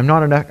 I'm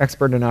not an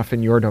expert enough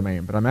in your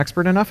domain, but I'm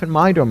expert enough in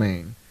my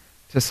domain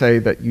to say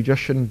that you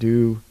just shouldn't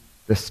do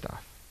this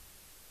stuff.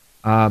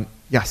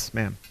 Yes,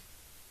 ma'am.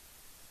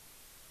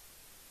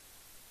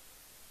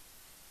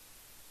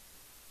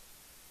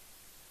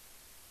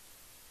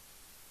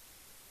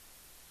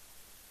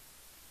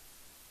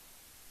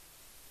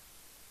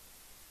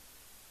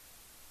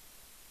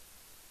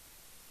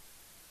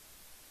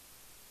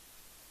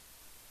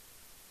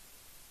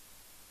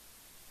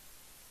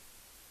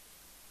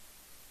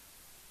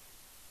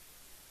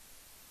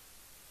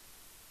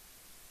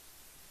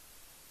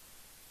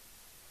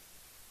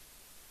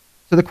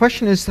 So the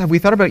question is, have we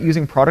thought about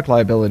using product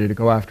liability to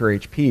go after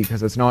HP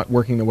because it's not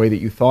working the way that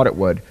you thought it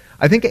would?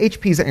 I think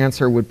HP's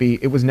answer would be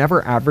it was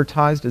never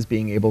advertised as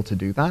being able to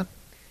do that.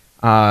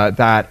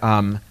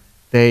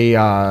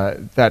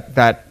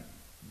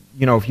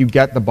 You know, if you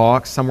get the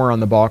box, somewhere on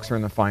the box or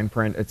in the fine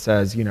print, it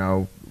says, you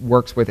know,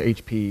 works with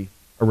HP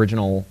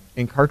original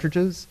ink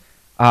cartridges.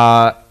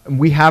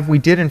 We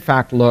did in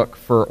fact look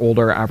for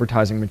older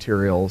advertising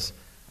materials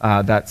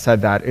that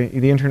said that.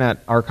 The Internet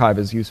Archive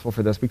is useful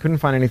for this. We couldn't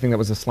find anything that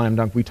was a slam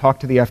dunk. We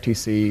talked to the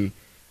FTC,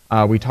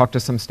 we talked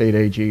to some state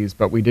AGs,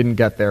 but we didn't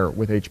get there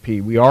with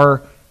HP. We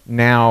are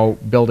now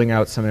building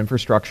out some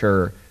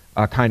infrastructure,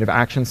 a kind of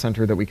action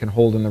center that we can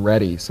hold in the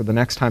ready. So the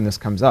next time this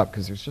comes up,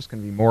 because there's just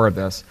going to be more of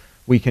this,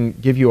 we can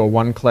give you a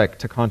one-click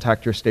to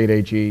contact your state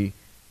AG,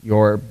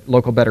 your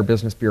local Better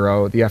Business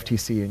Bureau, the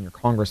FTC, and your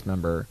Congress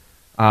member.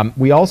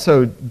 We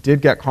also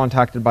did get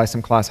contacted by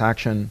some class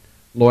action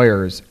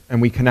lawyers,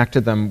 and we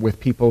connected them with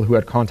people who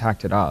had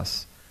contacted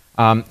us.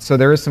 So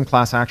there is some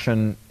class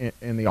action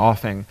in the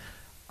offing.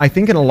 I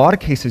think in a lot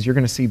of cases you're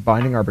going to see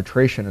binding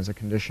arbitration as a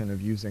condition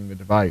of using the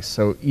device.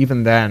 So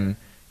even then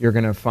you're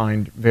going to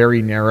find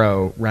very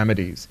narrow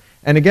remedies.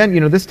 And again,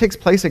 you know, this takes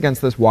place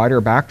against this wider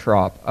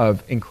backdrop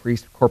of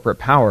increased corporate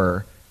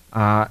power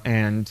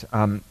and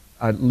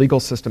a legal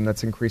system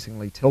that's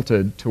increasingly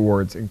tilted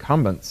towards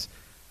incumbents.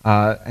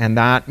 And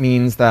that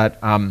means that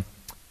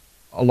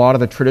a lot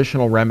of the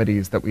traditional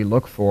remedies that we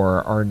look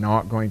for are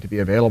not going to be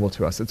available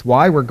to us. It's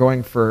why we're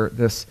going for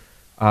this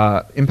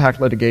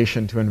impact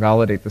litigation to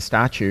invalidate the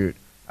statute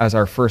as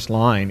our first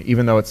line,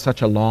 even though it's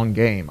such a long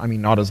game. I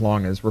mean, not as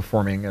long as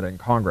reforming it in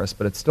Congress,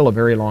 but it's still a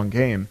very long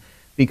game,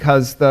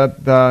 because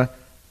the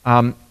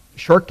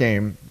short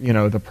game, you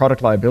know, the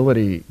product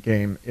liability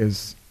game,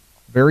 is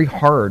very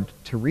hard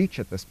to reach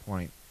at this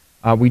point.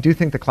 We do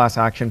think the class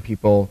action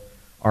people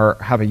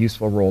have a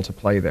useful role to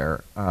play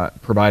there,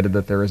 provided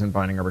that there isn't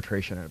binding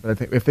arbitration in it. But I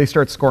think if they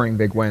start scoring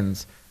big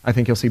wins, I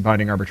think you'll see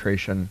binding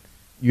arbitration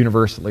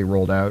universally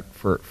rolled out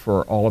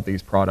for all of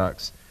these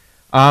products.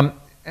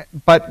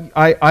 But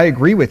I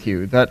agree with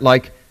you that,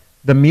 like,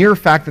 the mere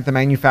fact that the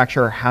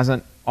manufacturer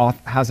hasn't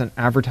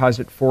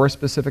advertised it for a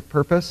specific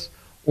purpose,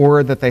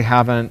 or that they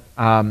haven't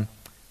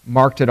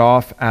marked it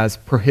off as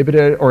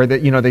prohibited, or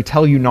that, you know, they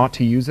tell you not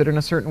to use it in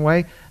a certain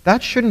way,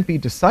 that shouldn't be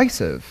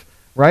decisive.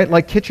 Right?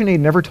 Like KitchenAid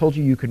never told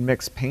you could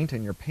mix paint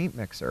in your paint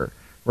mixer,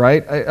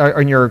 right?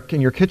 In your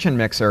kitchen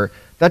mixer.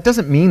 That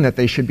doesn't mean that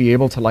they should be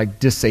able to, like,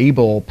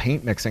 disable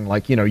paint mixing,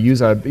 like, you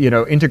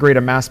know, integrate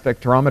a mass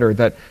spectrometer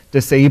that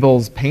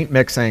disables paint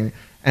mixing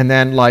and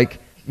then, like,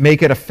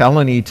 make it a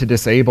felony to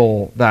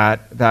disable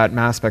that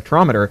mass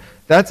spectrometer.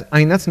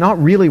 That's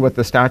not really what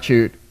the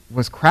statute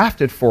was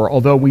crafted for,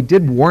 although we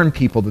did warn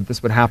people that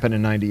this would happen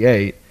in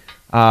 '98.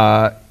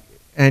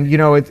 And, you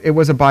know, it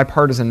was a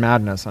bipartisan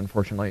madness,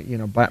 unfortunately. You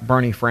know,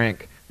 Barney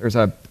Frank, there's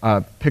a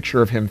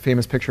picture of him,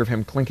 famous picture of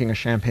him clinking a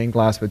champagne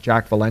glass with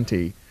Jack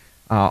Valenti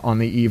on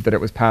the eve that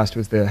it was passed. It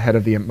was the head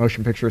of the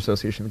Motion Picture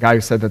Association, the guy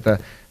who said that the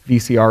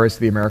VCR is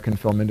to the American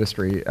film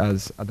industry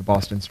as the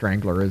Boston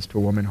Strangler is to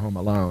A Woman Home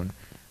Alone.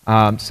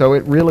 So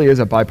it really is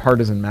a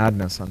bipartisan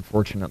madness,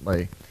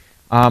 unfortunately.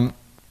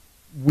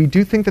 We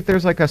do think that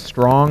there's like a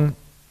strong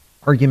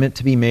argument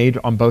to be made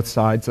on both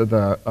sides of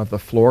the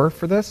floor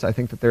for this. I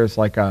think that there's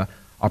like a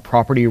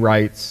property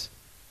rights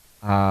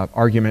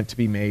argument to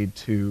be made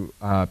to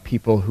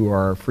people who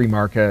are free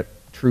market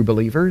true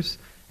believers,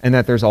 and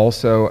that there's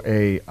also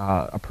a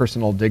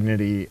personal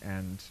dignity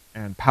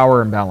and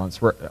power imbalance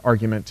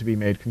argument to be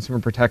made, consumer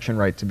protection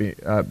right to be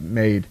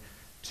made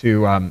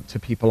to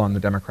people on the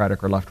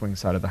Democratic or left-wing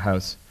side of the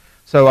House.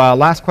 So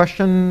last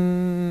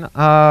question,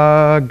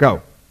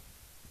 go.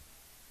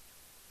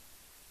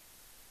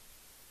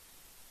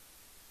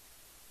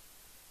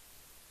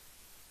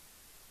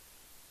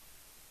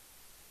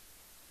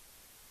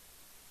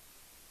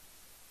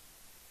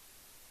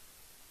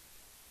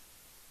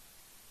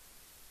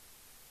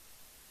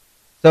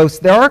 So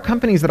there are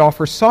companies that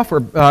offer software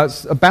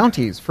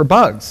bounties for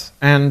bugs,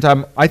 and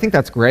I think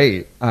that's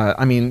great.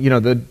 I mean,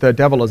 the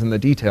devil is in the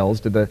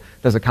details.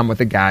 Does it come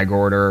with a gag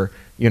order?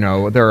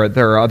 There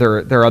are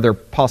other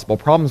possible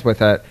problems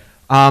with it.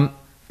 And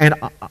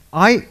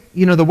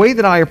the way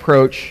that I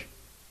approach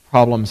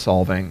problem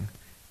solving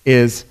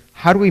is,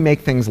 how do we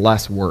make things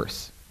less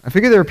worse? I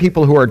figure there are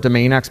people who are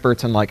domain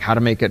experts in like how to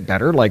make it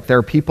better. Like there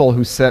are people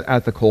who sit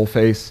at the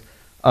coalface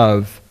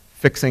of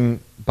fixing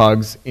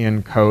bugs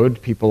in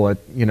code, people at,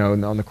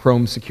 on the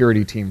Chrome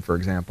security team, for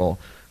example,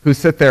 who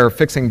sit there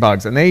fixing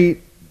bugs, and they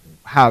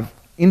have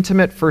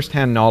intimate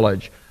firsthand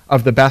knowledge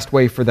of the best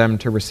way for them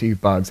to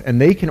receive bugs, and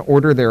they can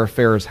order their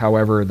affairs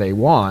however they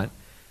want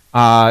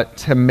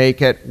to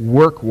make it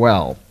work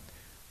well.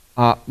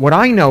 What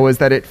I know is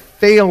that it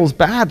fails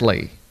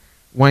badly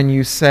when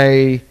you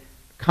say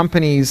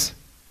companies,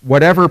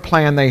 whatever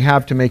plan they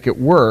have to make it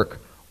work,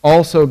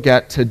 also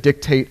get to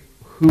dictate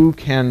who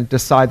can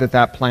decide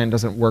that plan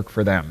doesn't work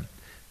for them,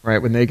 right?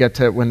 When they get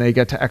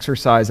to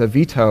exercise a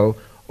veto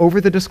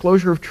over the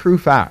disclosure of true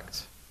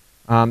facts.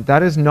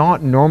 That is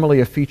not normally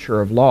a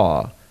feature of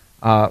law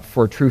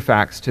for true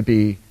facts to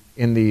be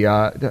only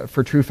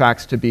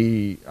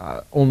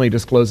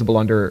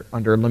disclosable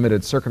under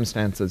limited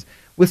circumstances,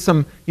 with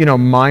some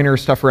minor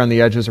stuff around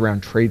the edges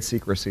around trade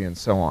secrecy and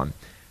so on.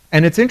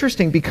 And it's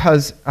interesting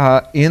because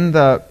in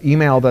the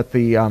email that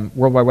the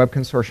World Wide Web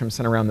Consortium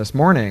sent around this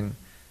morning,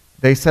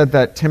 they said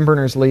that Tim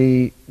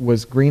Berners-Lee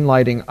was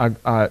greenlighting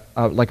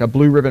like a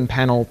blue ribbon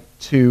panel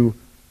to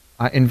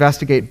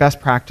investigate best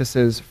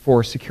practices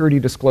for security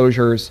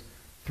disclosures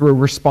through a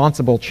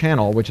responsible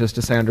channel, which is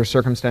to say under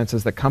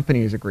circumstances that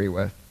companies agree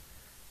with,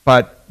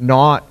 but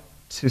not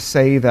to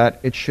say that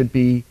it should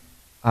be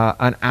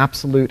an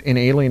absolute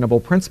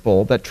inalienable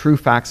principle that true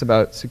facts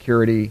about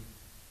security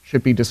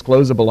should be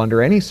disclosable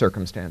under any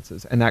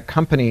circumstances, and that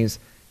companies,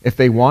 if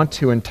they want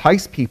to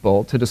entice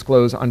people to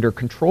disclose under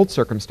controlled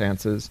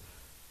circumstances,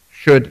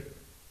 should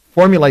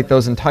formulate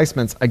those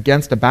enticements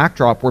against a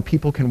backdrop where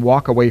people can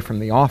walk away from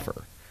the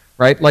offer,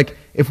 right? Like,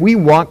 if we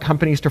want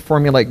companies to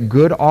formulate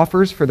good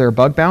offers for their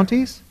bug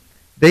bounties,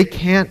 they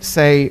can't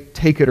say,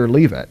 take it or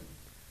leave it,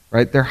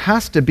 right? There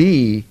has to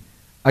be,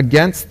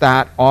 against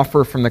that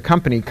offer from the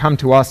company, come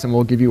to us and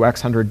we'll give you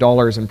X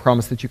 $100 and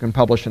promise that you can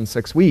publish in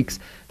 6 weeks.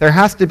 There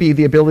has to be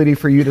the ability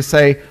for you to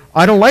say,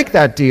 I don't like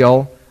that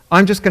deal,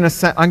 I'm just going to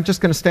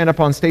stand up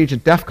on stage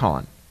at DEF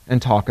CON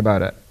and talk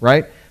about it,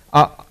 right?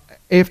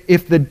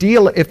 If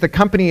the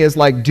company is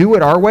like, do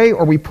it our way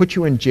or we put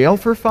you in jail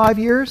for 5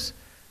 years,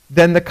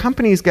 then the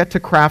companies get to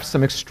craft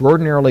some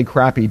extraordinarily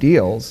crappy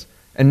deals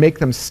and make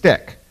them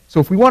stick. So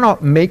if we want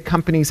to make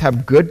companies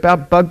have good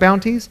bug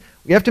bounties,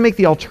 we have to make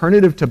the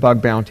alternative to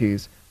bug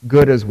bounties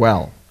good as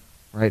well,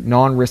 right?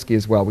 Non-risky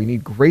as well. We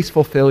need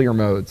graceful failure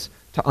modes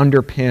to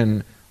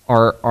underpin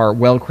our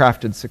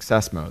well-crafted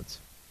success modes.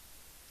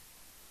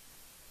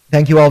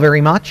 Thank you all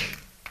very much.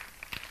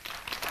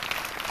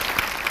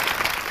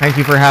 Thank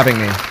you for having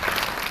me.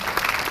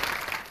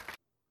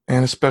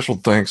 And a special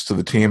thanks to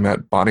the team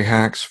at Body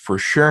Hacks for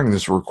sharing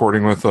this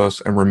recording with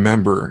us. And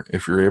remember,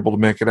 if you're able to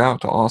make it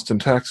out to Austin,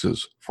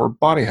 Texas for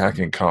Body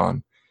Hacking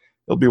Con,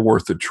 it'll be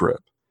worth the trip.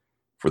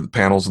 For the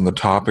panels and the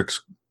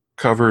topics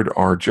covered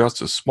are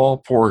just a small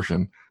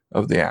portion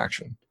of the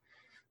action.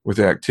 With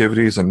the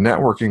activities and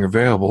networking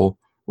available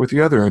with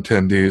the other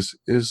attendees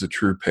is the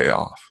true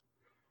payoff.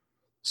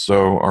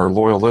 So, our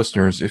loyal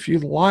listeners, if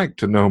you'd like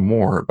to know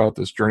more about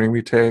this journey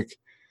we take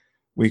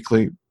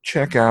weekly,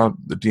 check out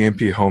the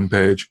DMP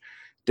homepage,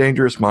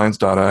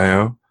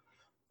 dangerousminds.io,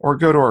 or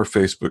go to our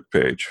Facebook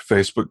page,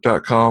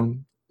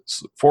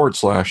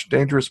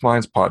 facebook.com/Dangerous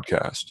Minds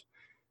Podcast.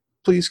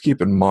 Please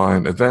keep in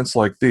mind events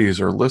like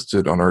these are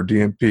listed on our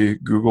DMP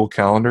Google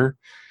Calendar,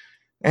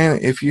 and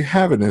if you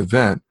have an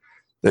event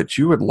that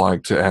you would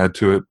like to add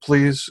to it,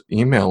 please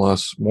email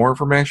us more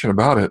information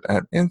about it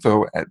at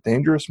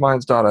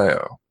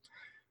info@dangerousminds.io.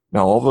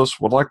 Now, all of us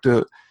would like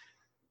to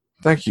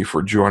thank you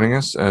for joining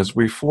us as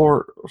we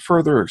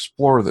further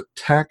explore the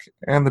tech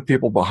and the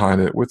people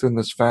behind it within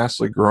this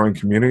vastly growing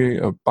community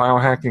of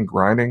biohacking,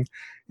 grinding,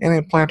 and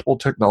implantable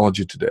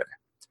technology today.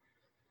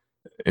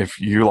 If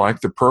you like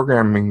the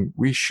programming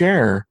we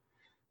share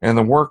and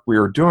the work we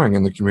are doing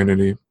in the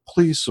community,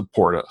 please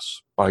support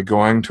us by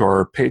going to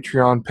our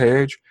Patreon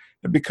page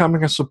and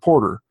becoming a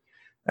supporter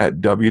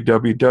at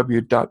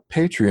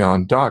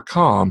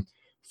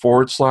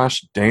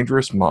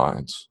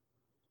www.patreon.com/dangerousminds.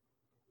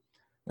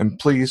 And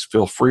please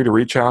feel free to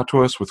reach out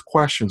to us with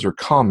questions or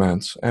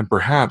comments, and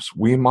perhaps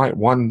we might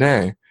one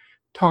day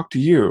talk to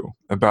you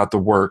about the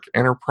work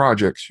and or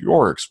projects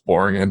you're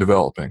exploring and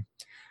developing.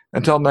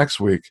 Until next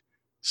week,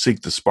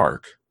 seek the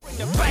spark.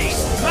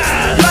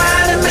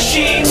 Man and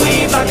machine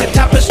weave like a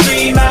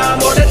tapestry, man,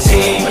 what a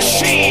team.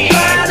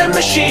 Man and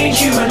machine,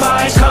 human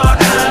minds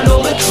can't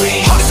handle the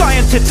dream. Our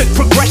scientific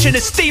progression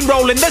is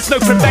steamrolling, there's no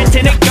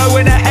preventing it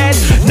going ahead.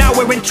 Now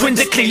we're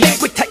intrinsically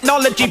linked with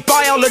technology,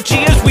 biology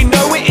as we know